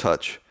want to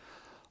touch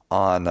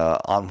on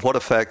what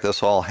effect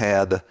this all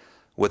had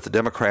with the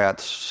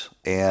Democrats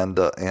and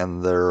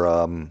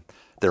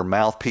their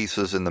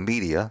mouthpieces in the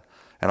media.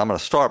 And I'm going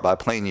to start by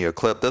playing you a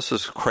clip. This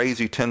is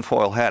crazy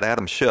tinfoil hat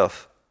Adam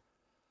Schiff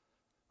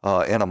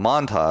in a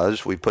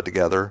montage we put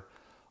together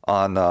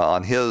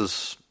on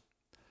his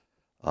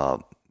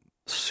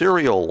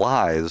serial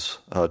lies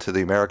to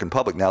the American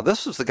public. Now,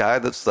 this is the guy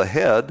that's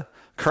the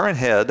current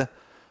head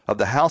of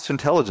the House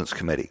Intelligence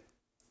Committee.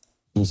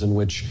 In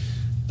which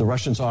the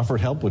Russians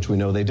offered help, which we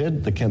know they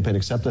did. The campaign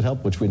accepted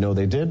help, which we know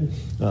they did.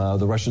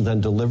 The Russians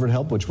then delivered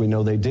help, which we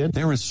know they did.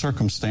 There is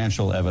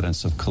circumstantial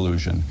evidence of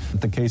collusion.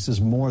 The case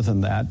is more than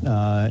that,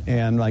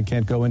 and I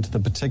can't go into the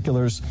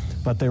particulars,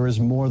 but there is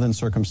more than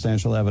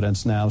circumstantial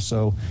evidence now.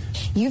 So,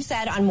 you've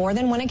said on more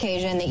than one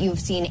occasion that you've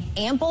seen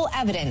ample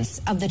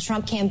evidence of the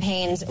Trump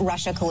campaign's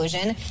Russia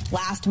collusion.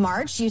 Last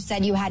March, you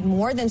said you had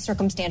more than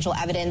circumstantial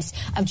evidence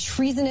of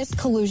treasonous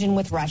collusion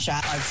with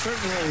Russia. I've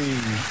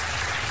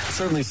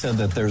certainly said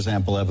that there's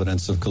ample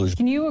evidence of collusion.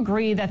 Can you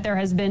agree that there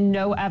has been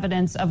no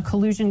evidence of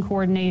collusion,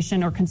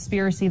 coordination, or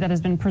conspiracy that has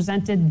been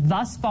presented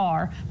thus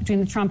far between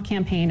the Trump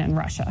campaign and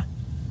Russia?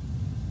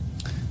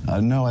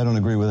 No, I don't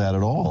agree with that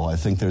at all. I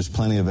think there's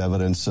plenty of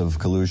evidence of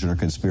collusion or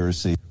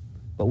conspiracy.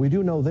 But we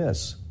do know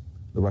this.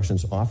 The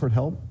Russians offered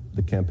help.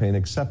 The campaign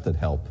accepted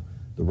help.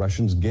 The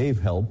Russians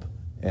gave help,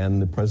 and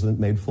the president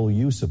made full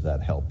use of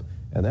that help.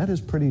 And that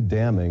is pretty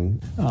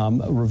damning.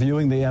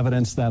 Reviewing the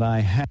evidence that I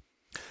have.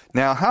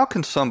 Now, how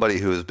can somebody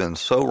who has been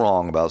so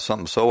wrong about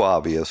something so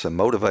obvious and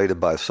motivated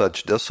by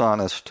such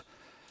dishonest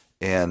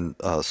and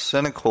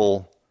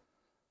cynical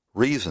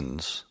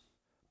reasons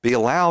be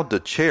allowed to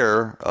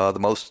chair the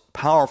most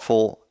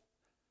powerful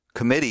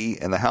committee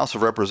in the House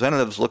of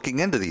Representatives looking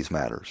into these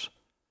matters?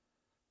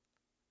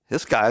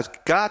 This guy's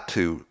got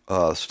to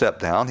step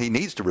down. He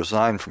needs to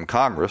resign from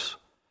Congress.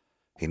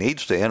 He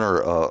needs to enter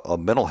a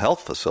mental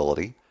health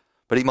facility.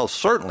 But he most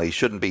certainly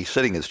shouldn't be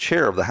sitting as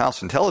chair of the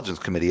House Intelligence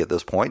Committee at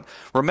this point.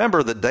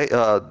 Remember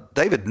that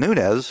David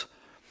Nunes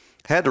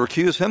had to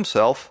recuse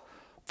himself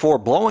for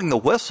blowing the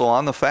whistle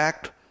on the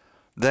fact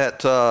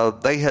that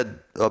they had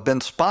been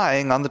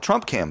spying on the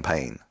Trump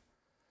campaign.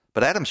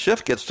 But Adam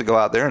Schiff gets to go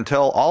out there and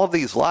tell all of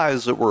these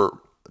lies that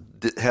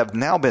have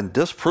now been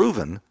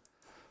disproven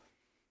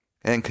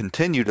and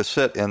continue to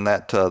sit in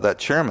that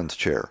chairman's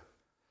chair.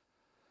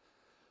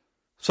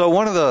 So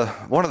one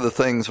of the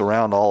things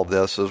around all of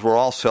this is we're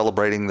all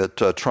celebrating that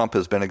Trump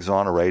has been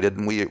exonerated,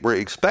 and we're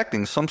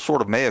expecting some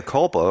sort of mea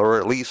culpa, or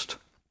at least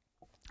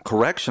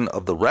correction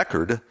of the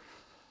record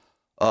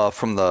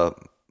from the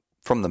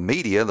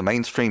media, the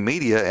mainstream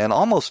media, and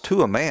almost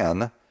to a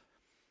man,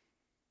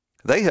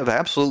 they have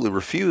absolutely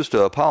refused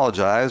to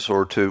apologize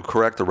or to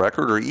correct the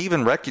record or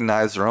even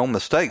recognize their own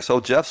mistakes. So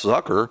Jeff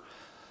Zucker,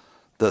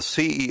 the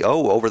CEO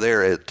over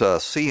there at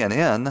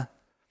CNN,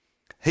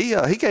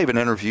 He gave an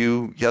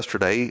interview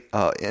yesterday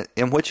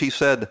in which he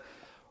said,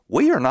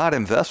 We are not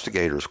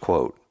investigators,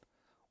 quote.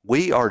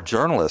 We are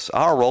journalists.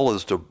 Our role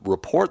is to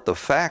report the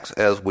facts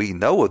as we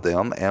know of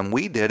them, and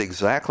we did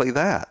exactly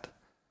that.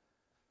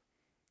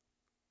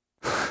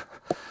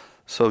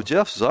 So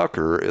Jeff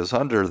Zucker is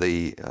under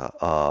the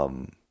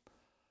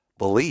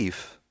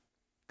belief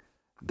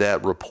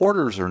that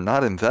reporters are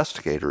not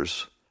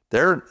investigators.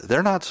 They're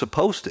not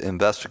supposed to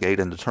investigate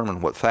and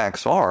determine what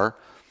facts are.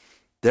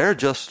 They're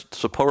just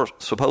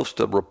supposed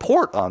to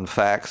report on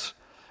facts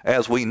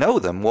as we know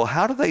them. Well,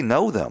 how do they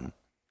know them?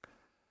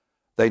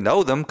 They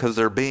know them because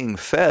they're being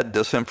fed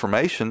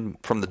disinformation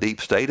from the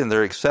deep state, and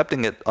they're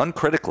accepting it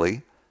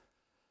uncritically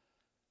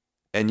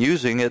and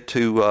using it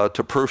to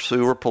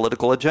pursue a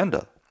political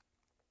agenda.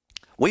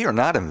 We are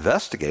not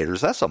investigators.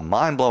 That's a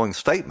mind-blowing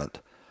statement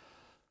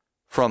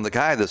from the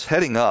guy that's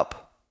heading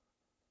up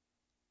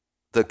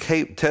the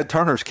Ted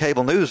Turner's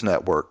cable news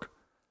network.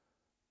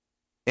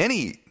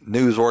 Any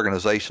news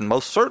organization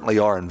most certainly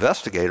are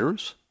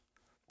investigators.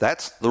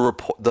 That's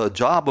the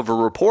job of a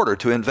reporter,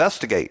 to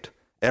investigate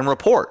and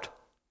report.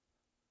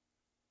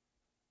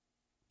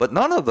 But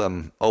none of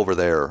them over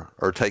there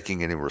are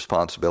taking any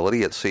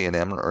responsibility at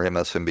CNN or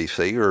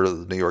MSNBC or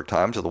the New York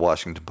Times or the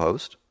Washington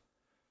Post.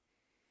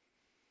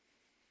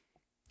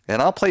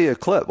 And I'll play you a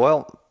clip.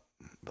 Well,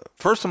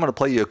 first I'm going to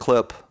play you a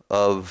clip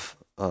of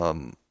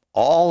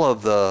all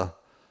of the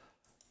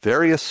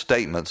various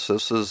statements.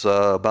 This is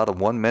about a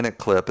 1-minute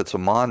clip. It's a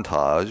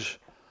montage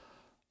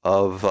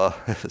of,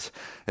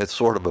 it's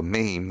sort of a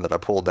meme that I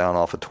pulled down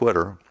off of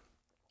Twitter.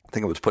 I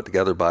think it was put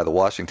together by the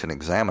Washington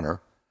Examiner,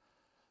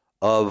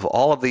 of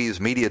all of these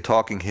media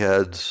talking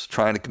heads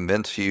trying to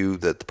convince you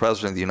that the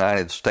President of the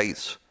United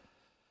States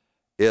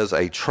is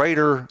a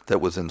traitor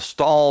that was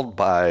installed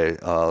by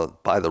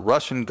the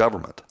Russian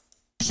government.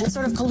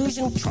 Sort of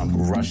collusion. Trump,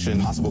 Russian,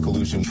 possible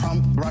collusion.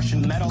 Trump,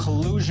 Russian, metal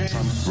collusion.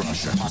 Trump,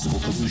 Russia, possible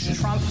collusion.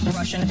 Trump,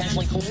 Russian,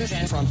 potentially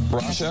collusion. Trump,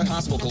 Russia,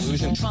 possible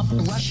collusion. Trump,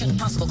 Russian,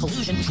 possible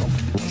collusion. Trump,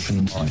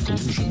 Russian,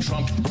 collusion.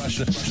 Trump,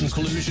 Russia, Russian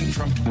collusion.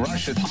 Trump,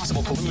 Russia,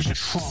 possible collusion.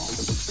 Trump,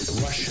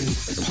 Russian,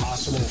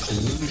 possible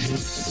collusion.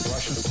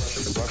 Russian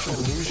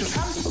collusion.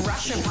 Trump,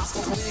 Russian,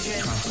 possible collusion.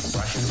 Trump,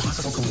 Russian,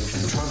 possible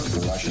collusion.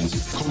 Trump, Russians,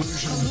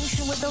 collusion.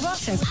 Collusion with the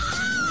Russians.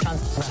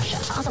 Trump, Russia,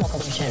 possible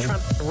collusion.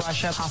 Trump,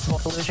 Russia, possible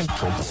collusion.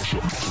 Trump, Russia,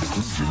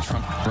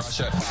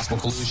 possible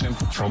collusion.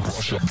 Trump,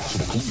 Russia,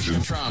 possible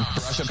collusion. Trump,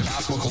 Russia,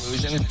 possible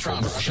collusion.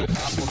 Trump, Russia,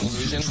 possible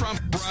collusion.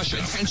 Trump, Russia,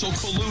 potential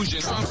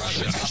collusion. Trump,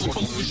 Russia, potential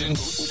collusion.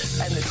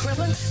 And the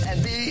Kremlin and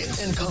be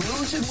in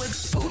collusion with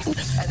Putin.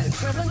 And the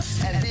Kremlin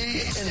and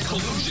be in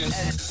collusion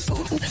and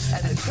Putin.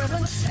 And the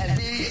Kremlin and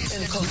be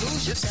in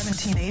collusion.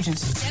 17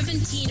 agencies.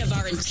 17 of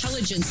our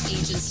intelligence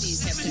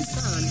agencies have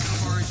confirmed.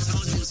 Our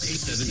intelligence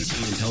agencies.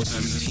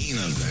 17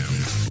 of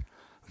them.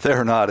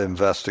 They're not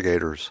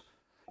investigators.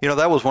 You know,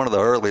 that was one of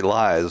the early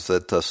lies,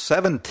 that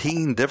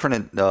 17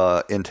 different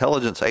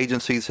intelligence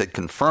agencies had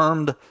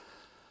confirmed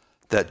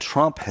that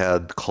Trump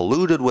had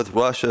colluded with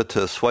Russia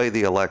to sway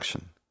the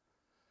election.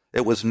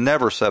 It was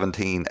never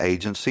 17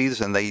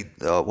 agencies, and they,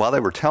 while they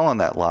were telling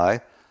that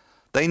lie,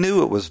 they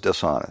knew it was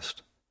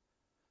dishonest.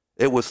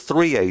 It was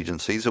 3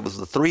 agencies. It was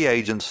the 3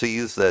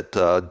 agencies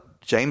that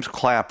James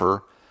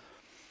Clapper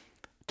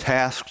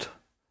tasked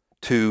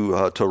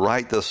to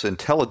write this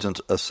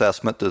intelligence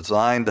assessment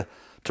designed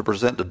to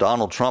present to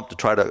Donald Trump to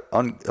try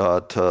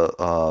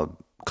to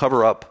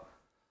cover up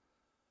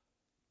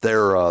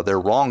their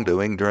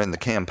wrongdoing during the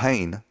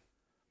campaign.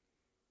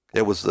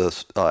 It was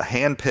the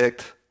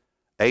hand-picked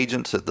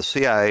agents at the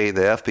CIA,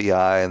 the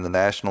FBI, and the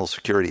National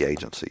Security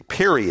Agency,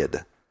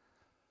 period.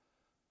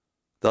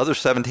 The other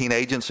 17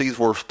 agencies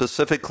were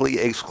specifically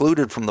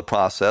excluded from the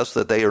process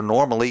that they are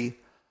normally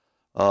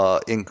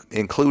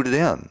included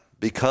in,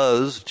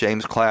 because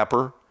James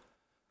Clapper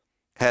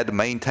had to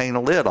maintain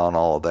a lid on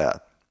all of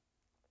that.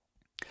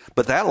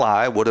 But that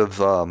lie would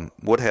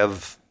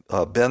have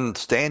been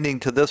standing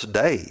to this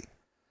day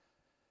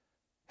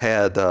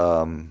had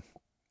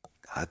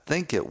I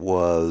think it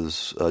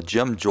was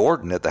Jim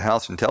Jordan at the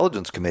House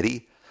Intelligence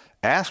Committee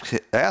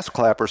asked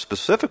Clapper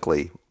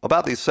specifically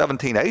about these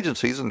 17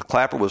 agencies, and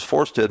Clapper was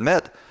forced to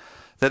admit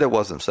that it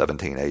wasn't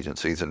 17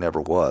 agencies. It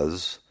never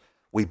was.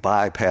 We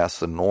bypassed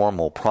the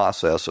normal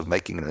process of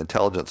making an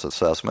intelligence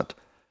assessment,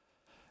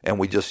 and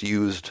we just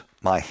used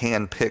my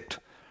hand-picked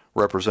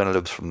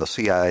representatives from the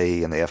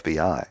CIA and the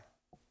FBI.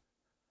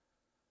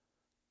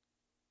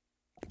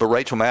 But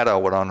Rachel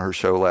Maddow went on her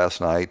show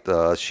last night.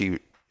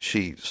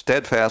 She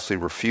steadfastly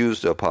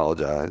refused to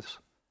apologize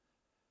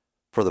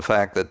for the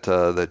fact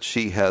that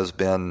she has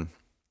been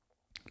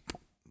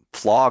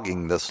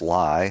flogging this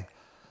lie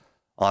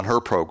on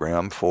her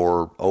program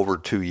for over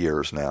 2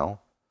 years now.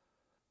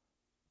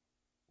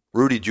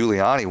 Rudy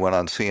Giuliani went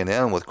on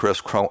CNN with Chris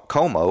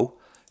Cuomo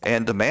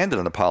and demanded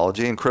an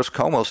apology, and Chris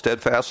Cuomo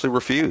steadfastly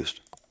refused.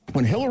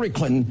 When Hillary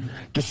Clinton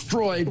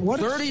destroyed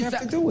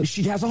 30,000,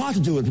 she has a lot to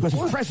do with it because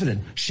of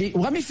precedent.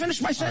 Let me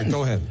finish my sentence.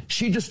 Go ahead.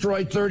 She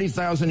destroyed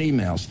 30,000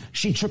 emails.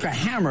 She took a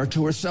hammer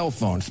to her cell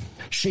phones.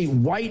 She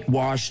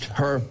whitewashed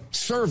her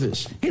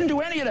servers. He didn't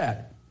do any of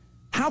that.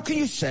 How can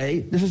you say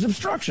this is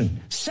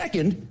obstruction?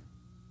 Second,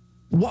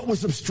 What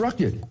was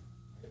obstructed?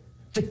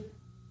 The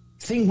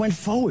thing went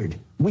forward.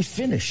 We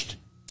finished.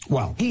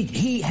 Well,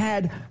 he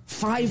had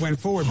 500. Went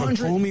forward, but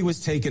Comey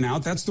was taken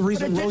out. That's the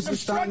reason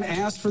Rosenstein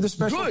asked for the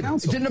special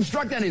counsel. It didn't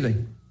obstruct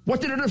anything. What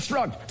did it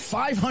obstruct?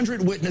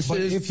 500 witnesses, but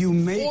if you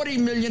make $40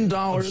 million.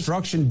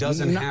 Obstruction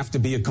doesn't have to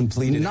be a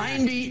completed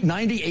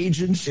 90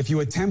 agents. If you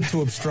attempt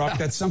to obstruct,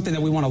 that's something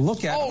that we want to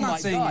look at. Oh, I'm not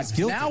saying God. he's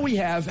guilty. Now we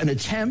have an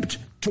attempt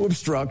to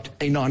obstruct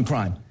a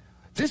non-crime.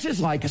 This is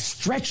like a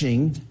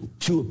stretching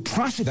to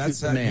prosecute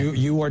the man.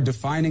 You are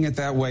defining it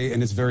that way,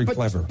 and it's very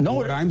clever. No,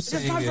 what I'm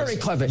saying it's not very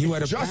clever. You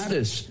had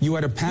justice. You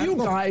had a panel.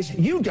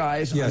 You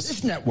guys yes. on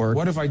this network.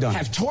 What have I done?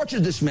 Have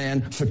tortured this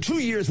man for 2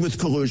 years with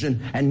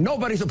collusion, and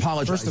nobody's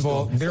apologized. First of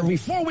all,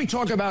 before we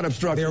talk about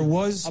obstruction,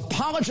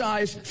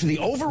 apologize for the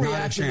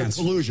overreaction of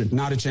collusion.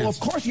 Not a chance. Well, of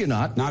course you're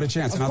not. Not a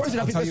chance. Of course you're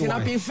not, because you're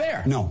not being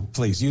fair. No,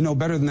 please. You know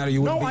better than that, or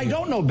you wouldn't. No, I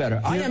don't know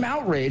better. I am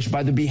outraged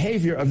by the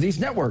behavior of these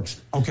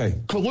networks. Okay.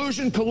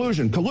 Collusion. No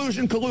collusion.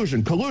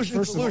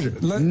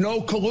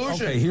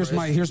 Okay, here's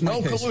my case.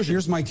 Collusion.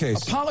 Here's my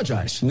case.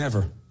 Apologize.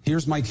 Never.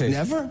 Here's my case.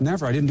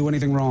 Never? I didn't do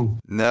anything wrong.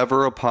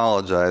 Never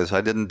apologize.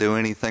 I didn't do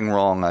anything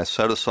wrong. I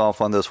set us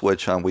off on this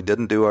witch hunt. We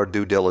didn't do our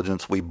due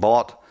diligence. We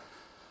bought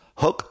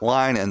hook,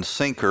 line, and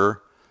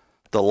sinker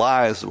the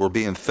lies that were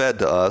being fed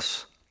to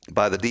us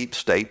by the deep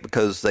state,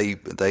 because they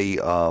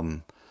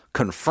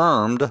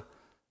confirmed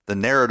the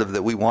narrative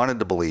that we wanted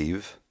to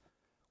believe.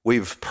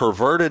 We've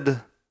perverted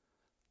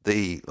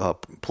the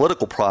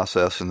political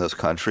process in this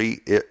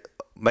country. It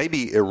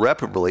maybe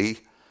irreparably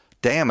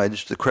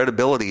damaged the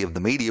credibility of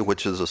the media,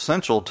 which is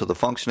essential to the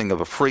functioning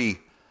of a free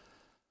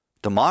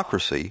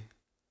democracy.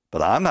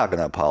 But I'm not going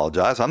to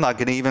apologize. I'm not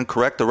going to even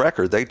correct the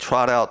record. They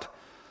trot out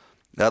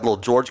that little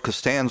George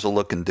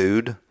Costanza-looking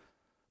dude,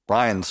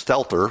 Brian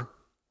Stelter,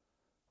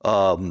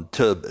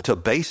 to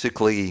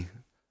basically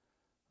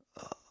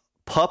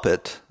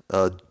puppet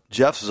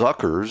Jeff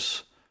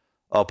Zucker's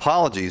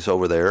apologies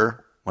over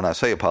there. When I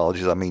say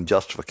apologies, I mean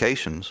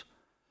justifications.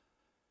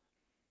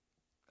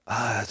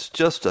 It's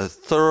just a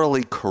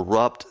thoroughly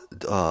corrupt,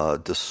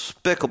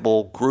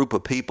 despicable group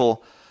of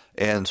people.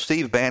 And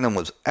Steve Bannon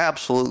was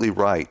absolutely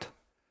right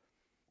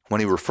when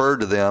he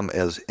referred to them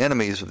as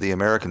enemies of the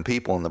American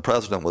people. And the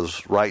president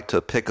was right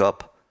to pick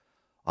up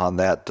on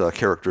that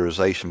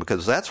characterization,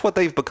 because that's what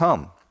they've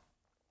become.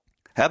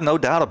 Have no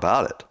doubt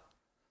about it.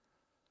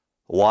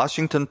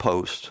 Washington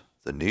Post,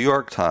 the New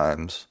York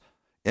Times,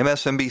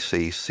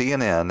 MSNBC,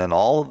 CNN, and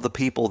all of the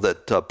people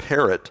that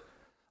parrot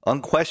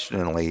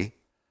unquestioningly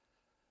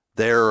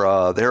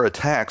their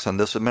attacks on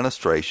this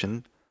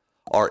administration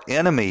are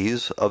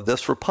enemies of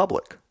this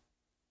republic.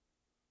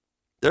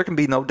 There can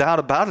be no doubt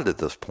about it at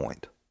this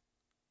point.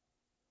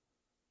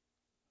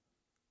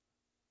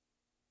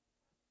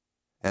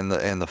 And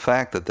the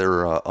fact that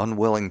they're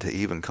unwilling to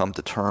even come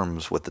to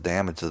terms with the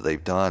damage that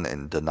they've done,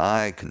 and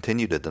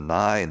continue to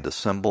deny and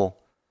dissemble,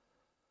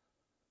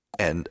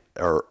 and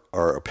are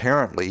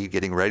apparently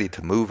getting ready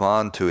to move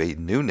on to a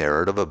new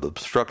narrative of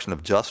obstruction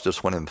of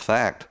justice, when in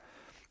fact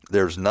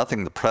there's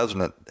nothing the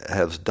president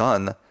has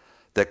done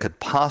that could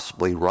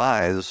possibly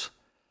rise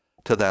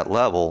to that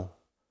level,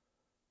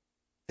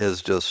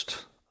 is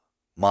just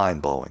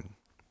mind-blowing.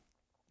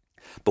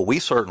 But we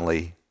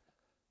certainly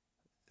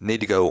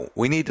need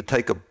to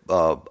take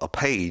a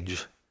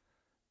page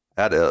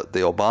at the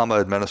Obama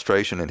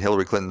administration and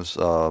Hillary Clinton's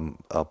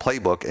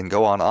playbook and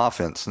go on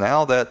offense.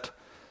 Now that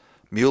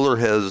Mueller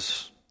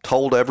has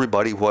told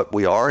everybody what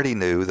we already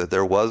knew, that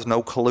there was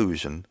no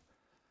collusion,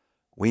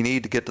 we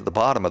need to get to the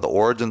bottom of the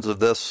origins of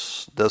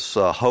this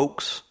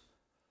hoax,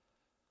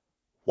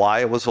 why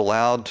it was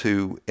allowed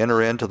to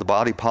enter into the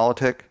body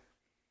politic,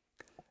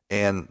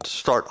 and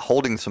start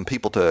holding some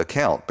people to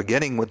account,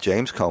 beginning with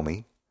James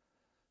Comey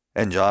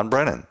and John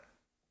Brennan.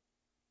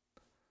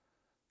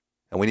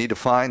 And we need to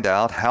find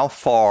out how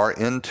far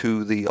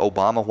into the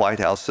Obama White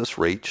House this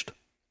reached.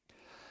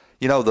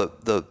 You know,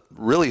 the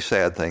really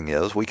sad thing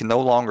is we can no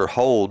longer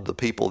hold the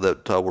people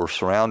that were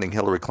surrounding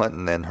Hillary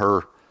Clinton and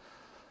her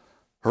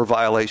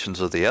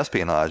violations of the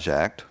Espionage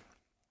Act,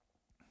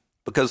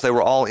 because they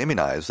were all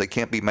immunized. They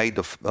can't be made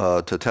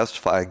to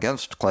testify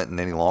against Clinton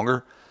any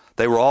longer.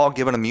 They were all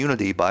given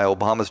immunity by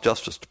Obama's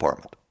Justice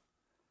Department.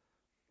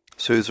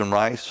 Susan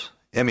Rice,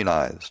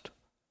 immunized.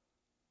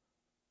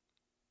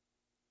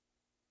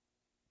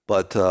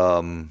 But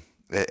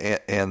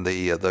and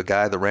the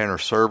guy that ran her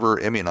server,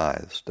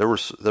 immunized. There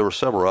were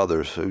several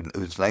others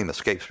whose name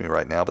escapes me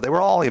right now, but they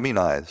were all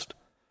immunized.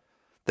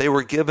 They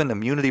were given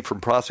immunity from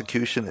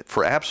prosecution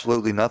for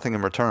absolutely nothing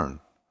in return.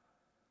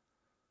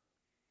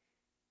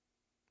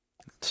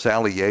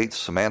 Sally Yates,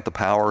 Samantha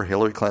Power,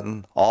 Hillary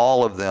Clinton,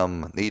 all of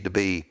them need to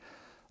be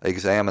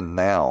examined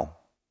now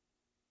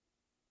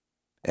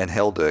and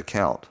held to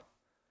account.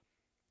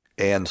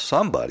 And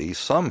somebody,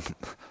 some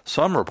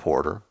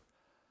reporter,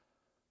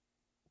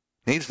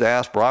 needs to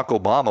ask Barack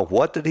Obama,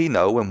 what did he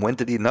know and when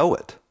did he know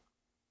it?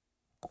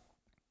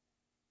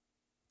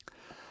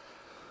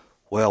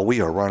 Well,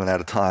 we are running out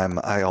of time.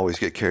 I always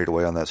get carried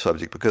away on that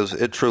subject because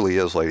it truly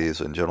is,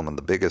 ladies and gentlemen,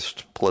 the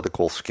biggest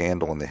political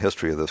scandal in the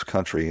history of this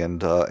country,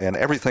 and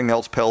everything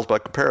else pales by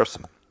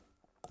comparison.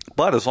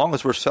 But as long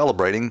as we're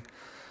celebrating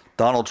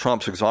Donald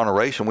Trump's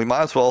exoneration, we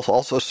might as well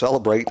also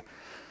celebrate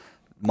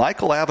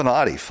Michael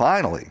Avenatti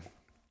finally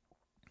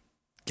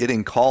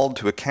getting called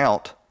to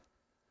account,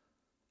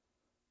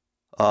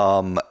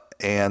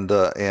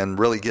 and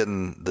really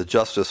getting the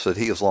justice that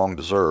he has long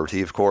deserved.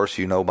 He, of course,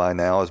 you know by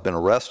now, has been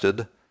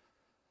arrested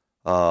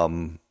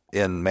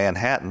in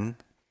Manhattan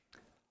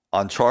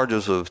on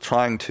charges of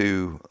trying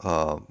to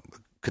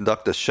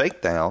conduct a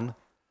shakedown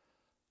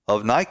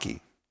of Nike.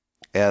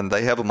 And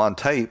they have him on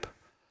tape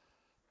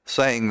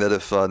saying that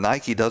if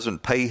Nike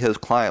doesn't pay his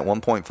client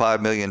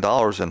 $1.5 million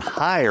and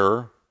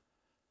hire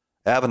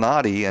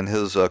Avenatti and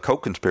his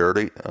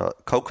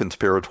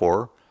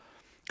co-conspirator,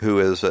 who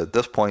has at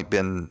this point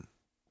been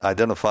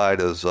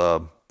identified as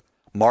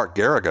Mark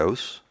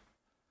Garagos,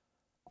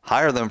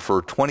 hire them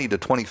for $20 to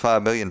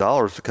 $25 million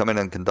to come in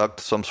and conduct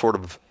some sort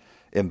of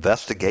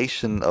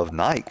investigation of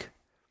Nike,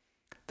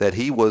 that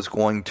he was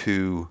going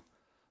to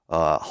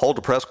hold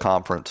a press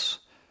conference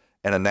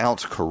and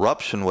announce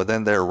corruption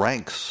within their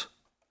ranks,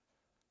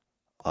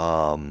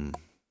 and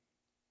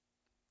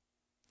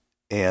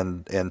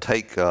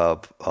take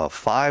 $5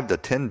 to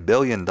 $10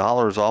 billion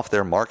off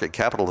their market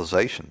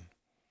capitalization.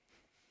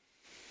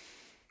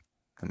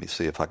 Let me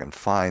see if I can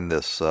find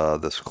this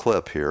this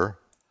clip here.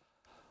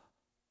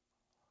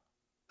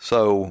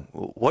 So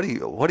what he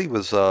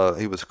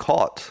was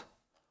caught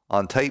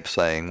on tape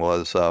saying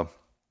was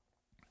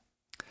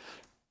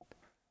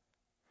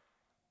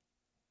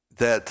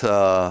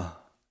that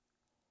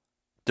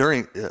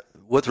during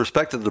with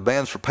respect to the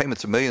demands for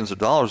payments of millions of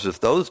dollars,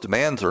 if those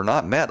demands are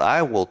not met,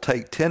 I will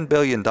take $10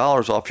 billion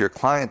off your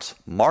client's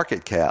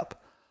market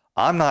cap.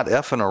 I'm not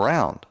effing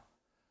around.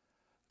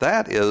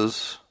 That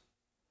is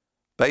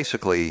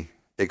basically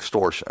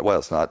extortion. Well,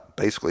 it's not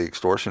basically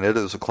extortion. It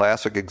is a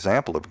classic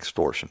example of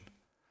extortion.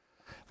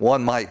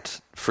 One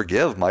might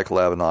forgive Michael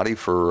Avenatti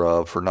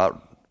for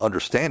not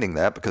understanding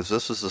that, because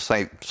this is the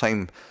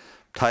same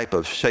type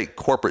of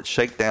corporate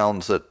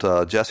shakedowns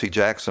that Jesse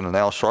Jackson and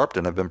Al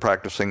Sharpton have been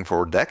practicing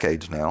for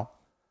decades now.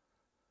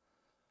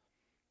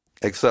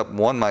 Except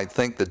one might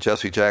think that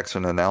Jesse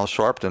Jackson and Al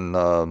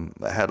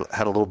Sharpton had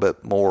a little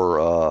bit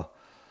more,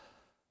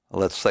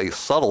 let's say,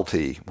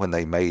 subtlety when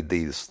they made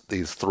these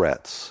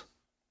threats.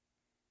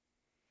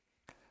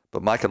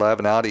 But Michael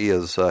Avenatti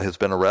has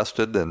been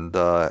arrested,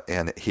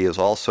 and he is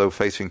also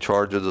facing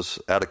charges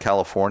out of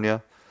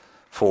California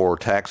for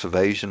tax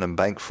evasion and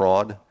bank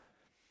fraud.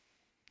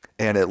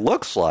 And it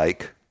looks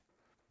like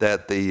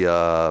that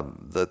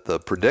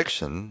the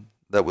prediction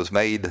that was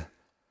made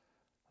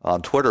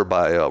on Twitter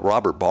by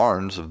Robert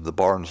Barnes of the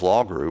Barnes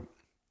Law Group,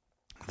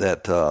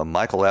 that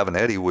Michael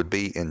Avenatti would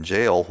be in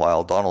jail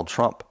while Donald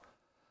Trump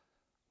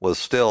was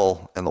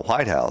still in the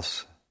White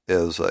House,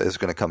 is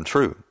going to come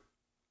true.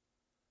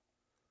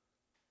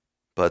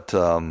 But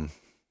of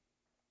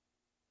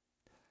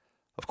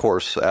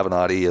course,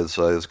 Avenatti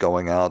is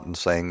going out and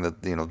saying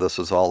that this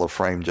is all a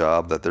frame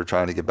job, that they're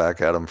trying to get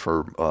back at him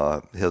for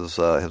his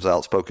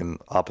outspoken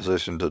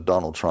opposition to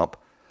Donald Trump.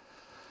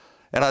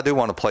 And I do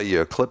want to play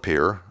you a clip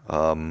here.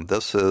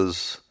 This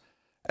is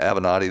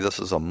Avenatti. This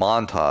is a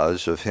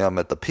montage of him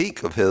at the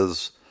peak of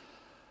his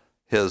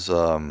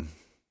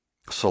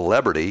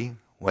celebrity,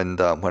 when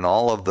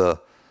all of the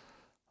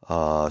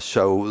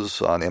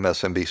shows on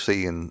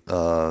MSNBC and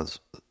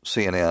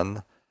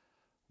CNN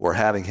were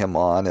having him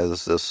on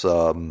as this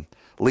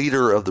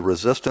leader of the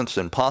resistance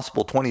and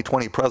possible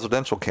 2020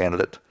 presidential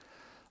candidate,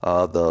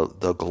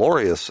 the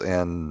glorious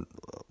and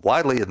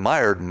widely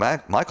admired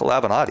Michael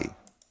Avenatti.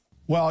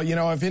 Well,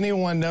 if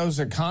anyone knows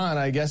a con,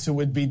 I guess it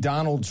would be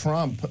Donald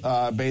Trump,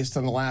 based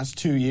on the last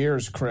 2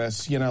 years,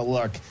 Chris.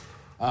 Look,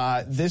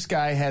 this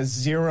guy has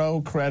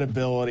zero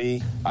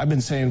credibility. I've been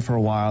saying for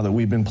a while that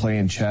we've been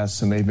playing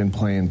chess and they've been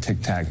playing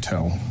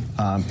tic-tac-toe.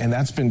 And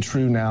that's been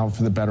true now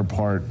for the better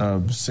part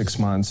of 6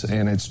 months.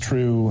 And it's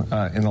true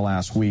in the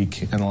last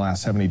week and the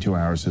last 72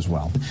 hours as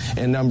well.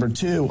 And number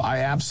two, I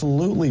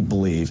absolutely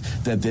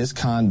believe that this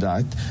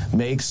conduct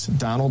makes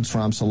Donald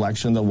Trump's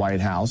election in the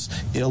White House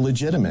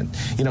illegitimate.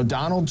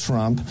 Donald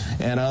Trump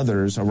and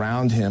others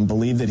around him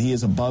believe that he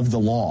is above the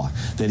law,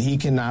 that he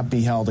cannot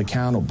be held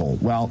accountable.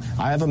 Well,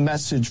 I have a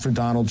message for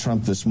Donald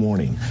Trump this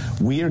morning.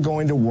 We are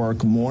going to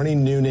work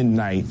morning, noon, and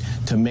night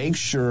to make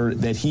sure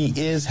that he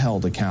is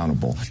held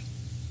accountable.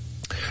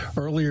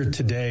 Earlier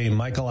today,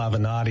 Michael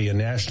Avenatti, a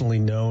nationally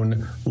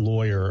known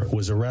lawyer,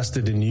 was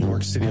arrested in New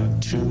York City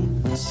on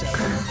 2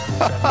 separate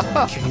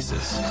federal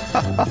cases.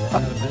 One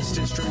out of this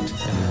district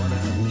and one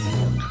out of New York.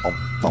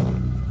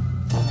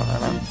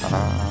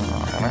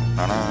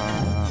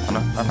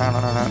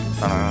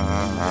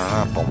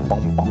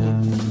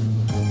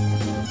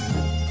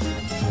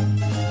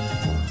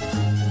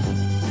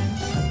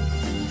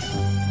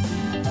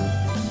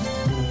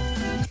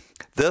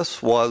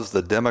 This was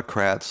the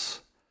Democrats'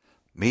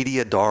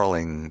 media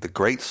darling, the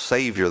great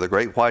savior, the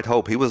great white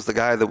hope. He was the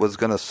guy that was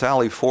going to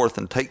sally forth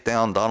and take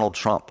down Donald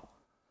Trump.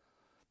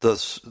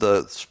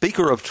 the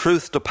speaker of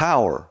truth to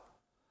power.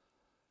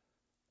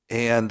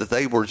 And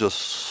they were just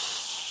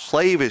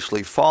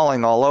slavishly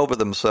falling all over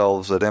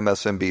themselves at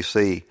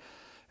MSNBC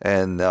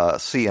and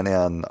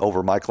CNN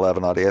over Michael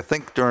Avenatti. I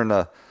think during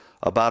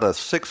about a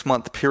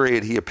 6-month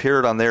period, he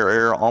appeared on their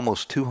air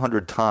almost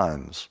 200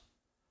 times,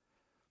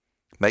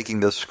 making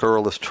this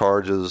scurrilous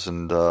charges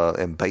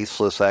and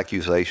baseless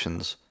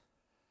accusations,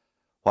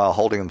 while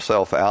holding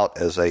himself out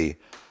as a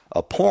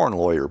porn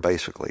lawyer,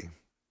 basically.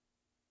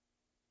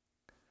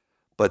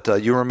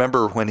 But you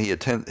remember when he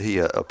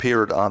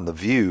appeared on The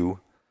View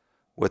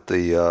with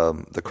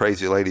the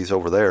crazy ladies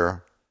over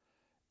there,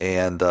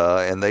 and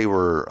they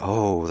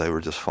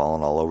were just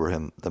falling all over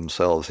him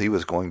themselves. He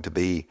was going to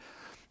be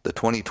the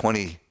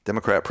 2020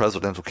 Democrat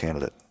presidential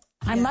candidate.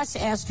 I must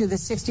ask you the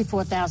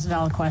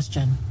 $64,000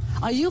 question.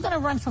 Are you going to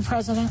run for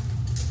president?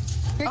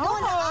 You're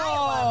going to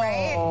Iowa,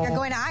 right? You're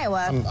going to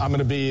Iowa. I'm going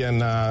to be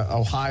in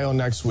Ohio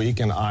next week,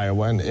 in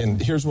Iowa.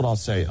 And here's what I'll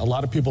say. A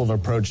lot of people have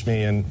approached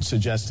me and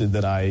suggested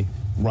that I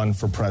run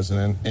for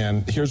president.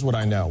 And here's what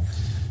I know.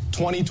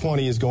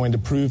 2020 is going to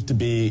prove to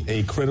be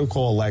a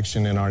critical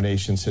election in our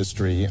nation's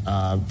history.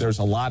 There's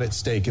a lot at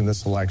stake in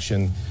this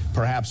election,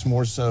 perhaps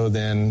more so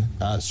than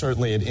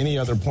certainly at any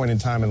other point in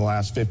time in the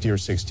last 50 or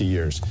 60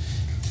 years.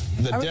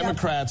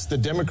 The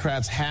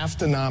Democrats have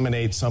to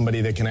nominate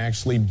somebody that can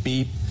actually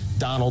beat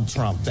Donald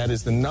Trump. That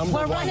is the number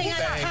one thing. We're running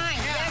out of time.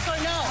 Yes or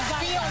no?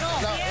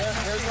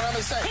 Here's what I'm going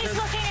to say. He's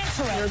looking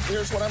into it.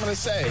 Here's what I'm going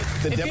to say.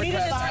 If you need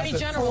an attorney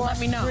general, let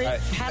me know.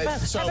 Have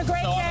a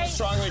great day.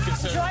 Strongly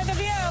consider. Enjoy The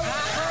View.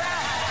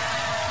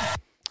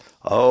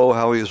 Oh,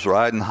 how he was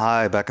riding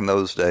high back in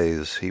those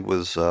days. He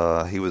was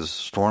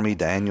Stormy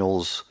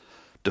Daniels'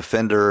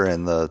 defender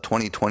and the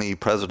 2020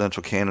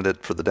 presidential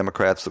candidate for the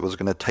Democrats that was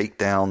going to take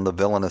down the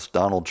villainous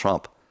Donald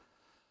Trump.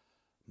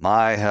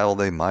 My, how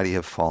they mighty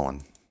have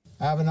fallen.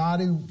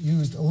 Avenatti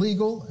used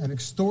illegal and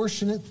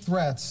extortionate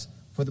threats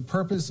for the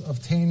purpose of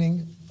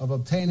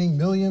obtaining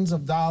millions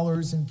of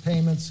dollars in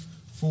payments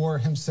for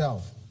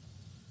himself.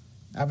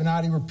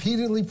 Avenatti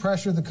repeatedly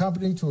pressured the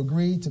company to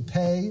agree to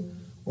pay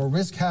or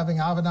risk having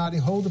Avenatti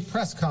hold a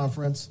press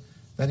conference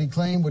that he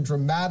claimed would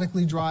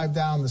dramatically drive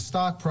down the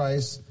stock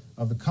price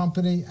of the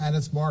company and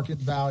its market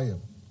value.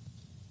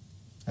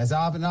 As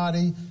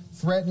Avenatti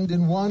threatened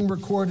in one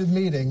recorded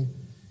meeting,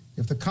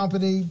 if the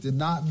company did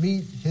not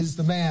meet his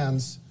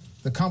demands,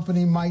 the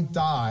company might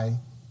die,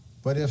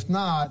 but if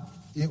not,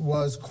 it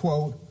was,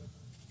 quote,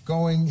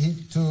 going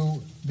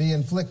to be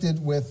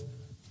inflicted with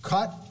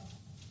cut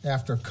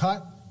after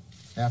cut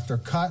after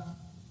cut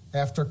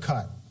after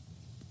cut.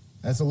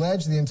 As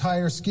alleged, the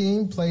entire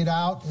scheme played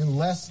out in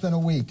less than a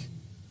week.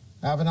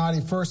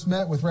 Avenatti first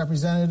met with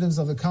representatives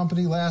of the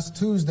company last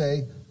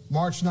Tuesday,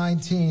 March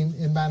 19,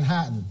 in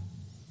Manhattan.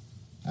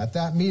 At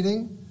that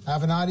meeting,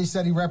 Avenatti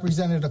said he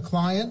represented a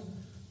client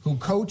who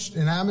coached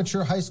an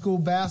amateur high school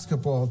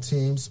basketball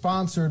team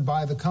sponsored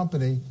by the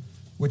company,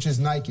 which is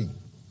Nike.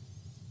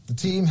 The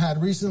team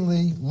had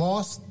recently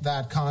lost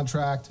that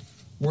contract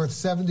worth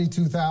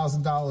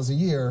 $72,000 a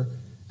year,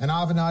 and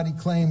Avenatti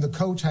claimed the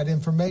coach had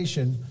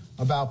information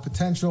about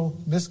potential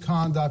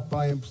misconduct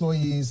by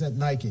employees at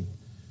Nike.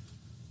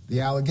 The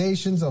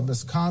allegations of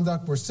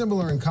misconduct were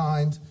similar in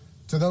kind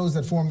to those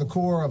that formed the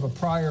core of a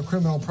prior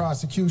criminal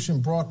prosecution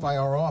brought by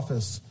our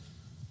office,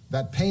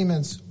 that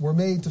payments were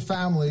made to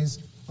families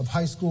of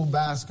high school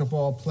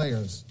basketball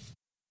players.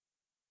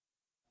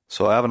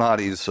 So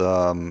Avenatti's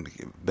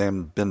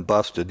been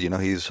busted. You know,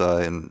 he's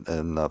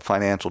in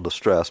financial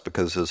distress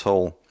because his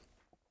whole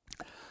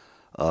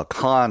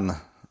con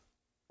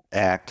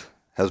act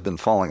has been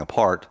falling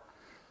apart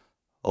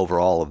over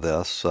all of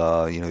this.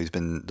 He's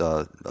been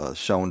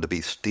shown to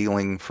be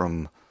stealing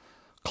from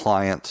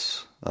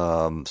clients,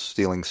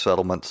 stealing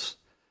settlements,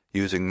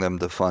 using them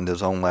to fund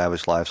his own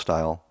lavish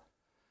lifestyle.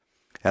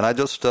 And I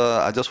just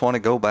want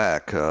to go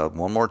back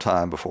one more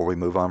time before we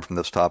move on from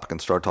this topic and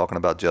start talking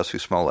about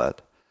Jussie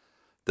Smollett.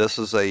 This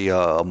is a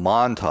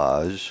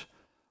montage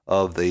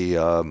of the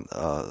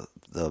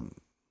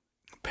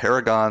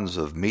paragons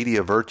of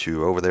media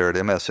virtue over there at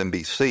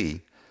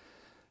MSNBC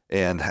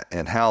and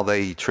how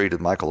they treated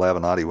Michael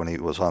Avenatti when he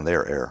was on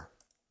their air.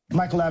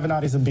 Michael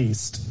Avenatti's a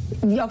beast.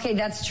 Okay,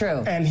 that's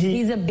true. And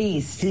he's a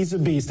beast. He's a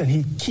beast, and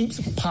he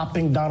keeps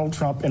popping Donald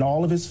Trump and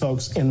all of his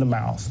folks in the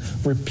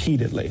mouth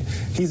repeatedly.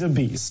 He's a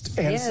beast.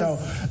 And so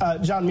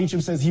John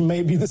Meacham says he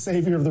may be the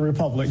savior of the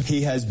republic.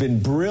 He has been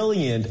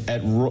brilliant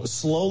at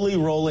slowly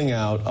rolling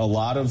out a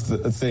lot of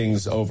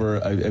things over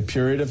a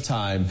period of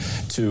time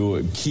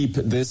to keep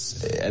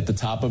this at the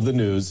top of the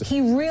news.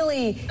 He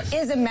really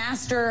is a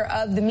master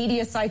of the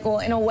media cycle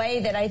in a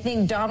way that I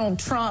think Donald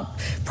Trump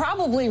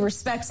probably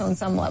respects on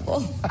some level.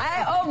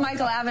 I owe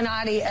Michael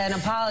Avenatti an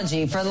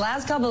apology. For the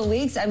last couple of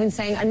weeks, I've been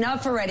saying,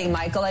 enough already,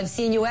 Michael. I've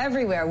seen you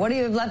everywhere. What do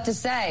you have left to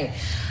say?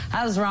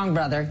 I was wrong,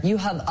 brother. You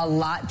have a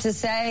lot to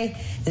say.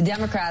 The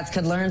Democrats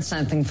could learn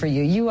something from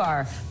you. You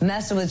are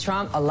messing with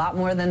Trump a lot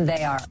more than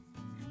they are.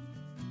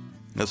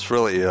 It's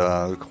really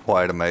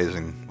quite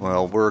amazing.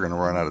 Well, we're going to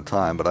run out of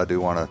time, but I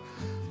do want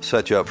to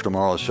set you up for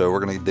tomorrow's show.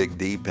 We're going to dig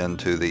deep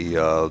into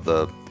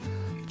the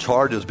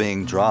charges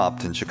being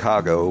dropped in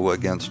Chicago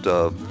against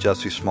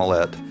Jussie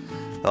Smollett.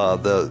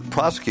 The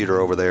prosecutor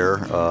over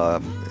there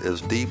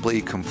is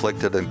deeply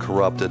conflicted and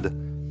corrupted,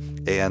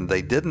 and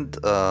they didn't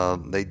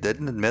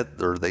admit,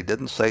 or they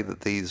didn't say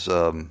that these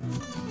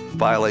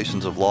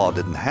violations of law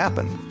didn't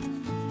happen.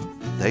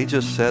 They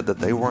just said that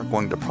they weren't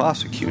going to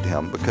prosecute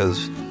him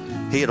because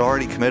he had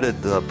already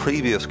committed the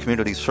previous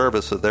community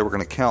service, that they were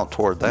going to count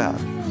toward that.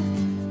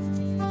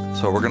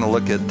 So we're going to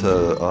look at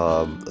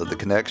the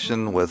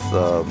connection with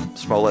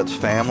Smollett's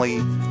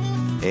family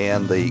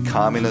and the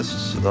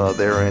communists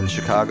there in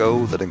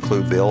Chicago that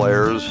include Bill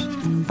Ayers,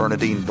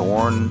 Bernadine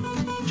Dorn,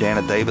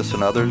 Janet Davis,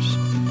 and others,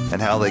 and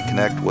how they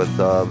connect with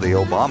the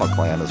Obama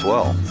clan as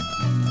well.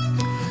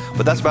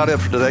 But that's about it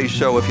for today's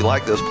show. If you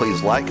like this,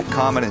 please like,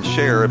 comment, and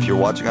share. If you're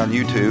watching on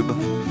YouTube,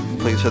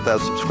 please hit that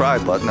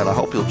subscribe button, and I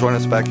hope you'll join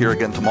us back here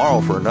again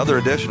tomorrow for another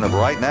edition of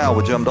Right Now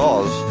with Jim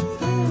Dawes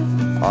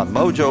on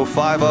Mojo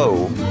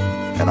 50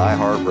 and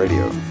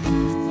iHeartRadio.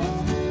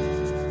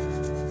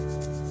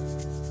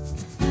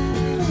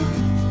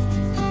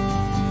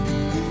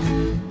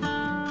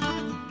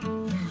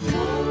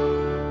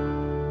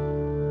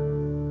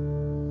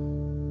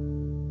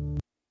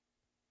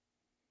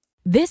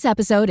 This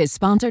episode is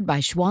sponsored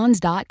by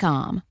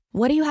Schwans.com.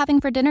 What are you having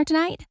for dinner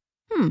tonight?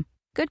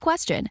 Good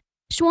question.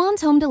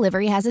 Schwann's Home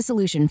Delivery has a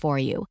solution for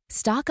you.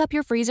 Stock up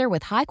your freezer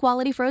with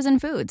high-quality frozen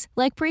foods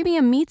like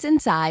premium meats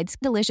and sides,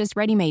 delicious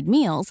ready-made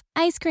meals,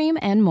 ice cream,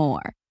 and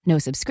more. No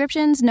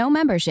subscriptions, no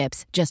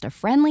memberships, just a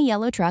friendly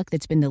yellow truck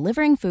that's been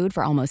delivering food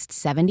for almost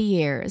 70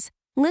 years.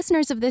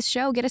 Listeners of this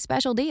show get a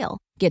special deal.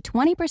 Get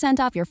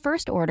 20% off your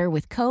first order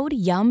with code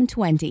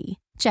YUM20.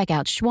 Check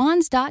out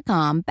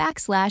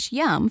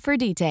schwans.com/YUM for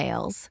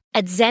details.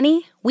 At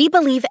Zenni, we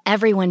believe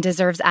everyone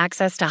deserves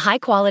access to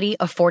high-quality,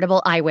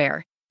 affordable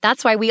eyewear.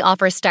 That's why we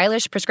offer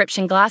stylish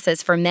prescription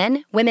glasses for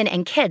men, women,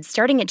 and kids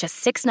starting at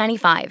just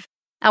 $6.95.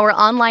 Our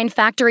online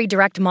factory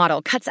direct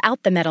model cuts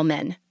out the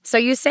middlemen, so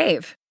you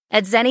save.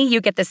 At Zenni,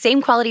 you get the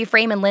same quality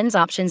frame and lens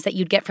options that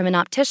you'd get from an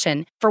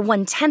optician for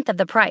 1/10 of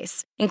the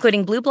price,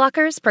 including blue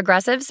blockers,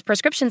 progressives,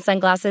 prescription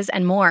sunglasses,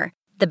 and more.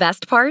 The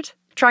best part?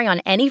 Try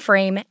on any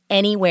frame,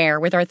 anywhere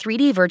with our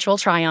 3D virtual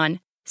try-on.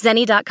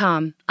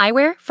 Zenni.com.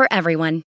 Eyewear for everyone.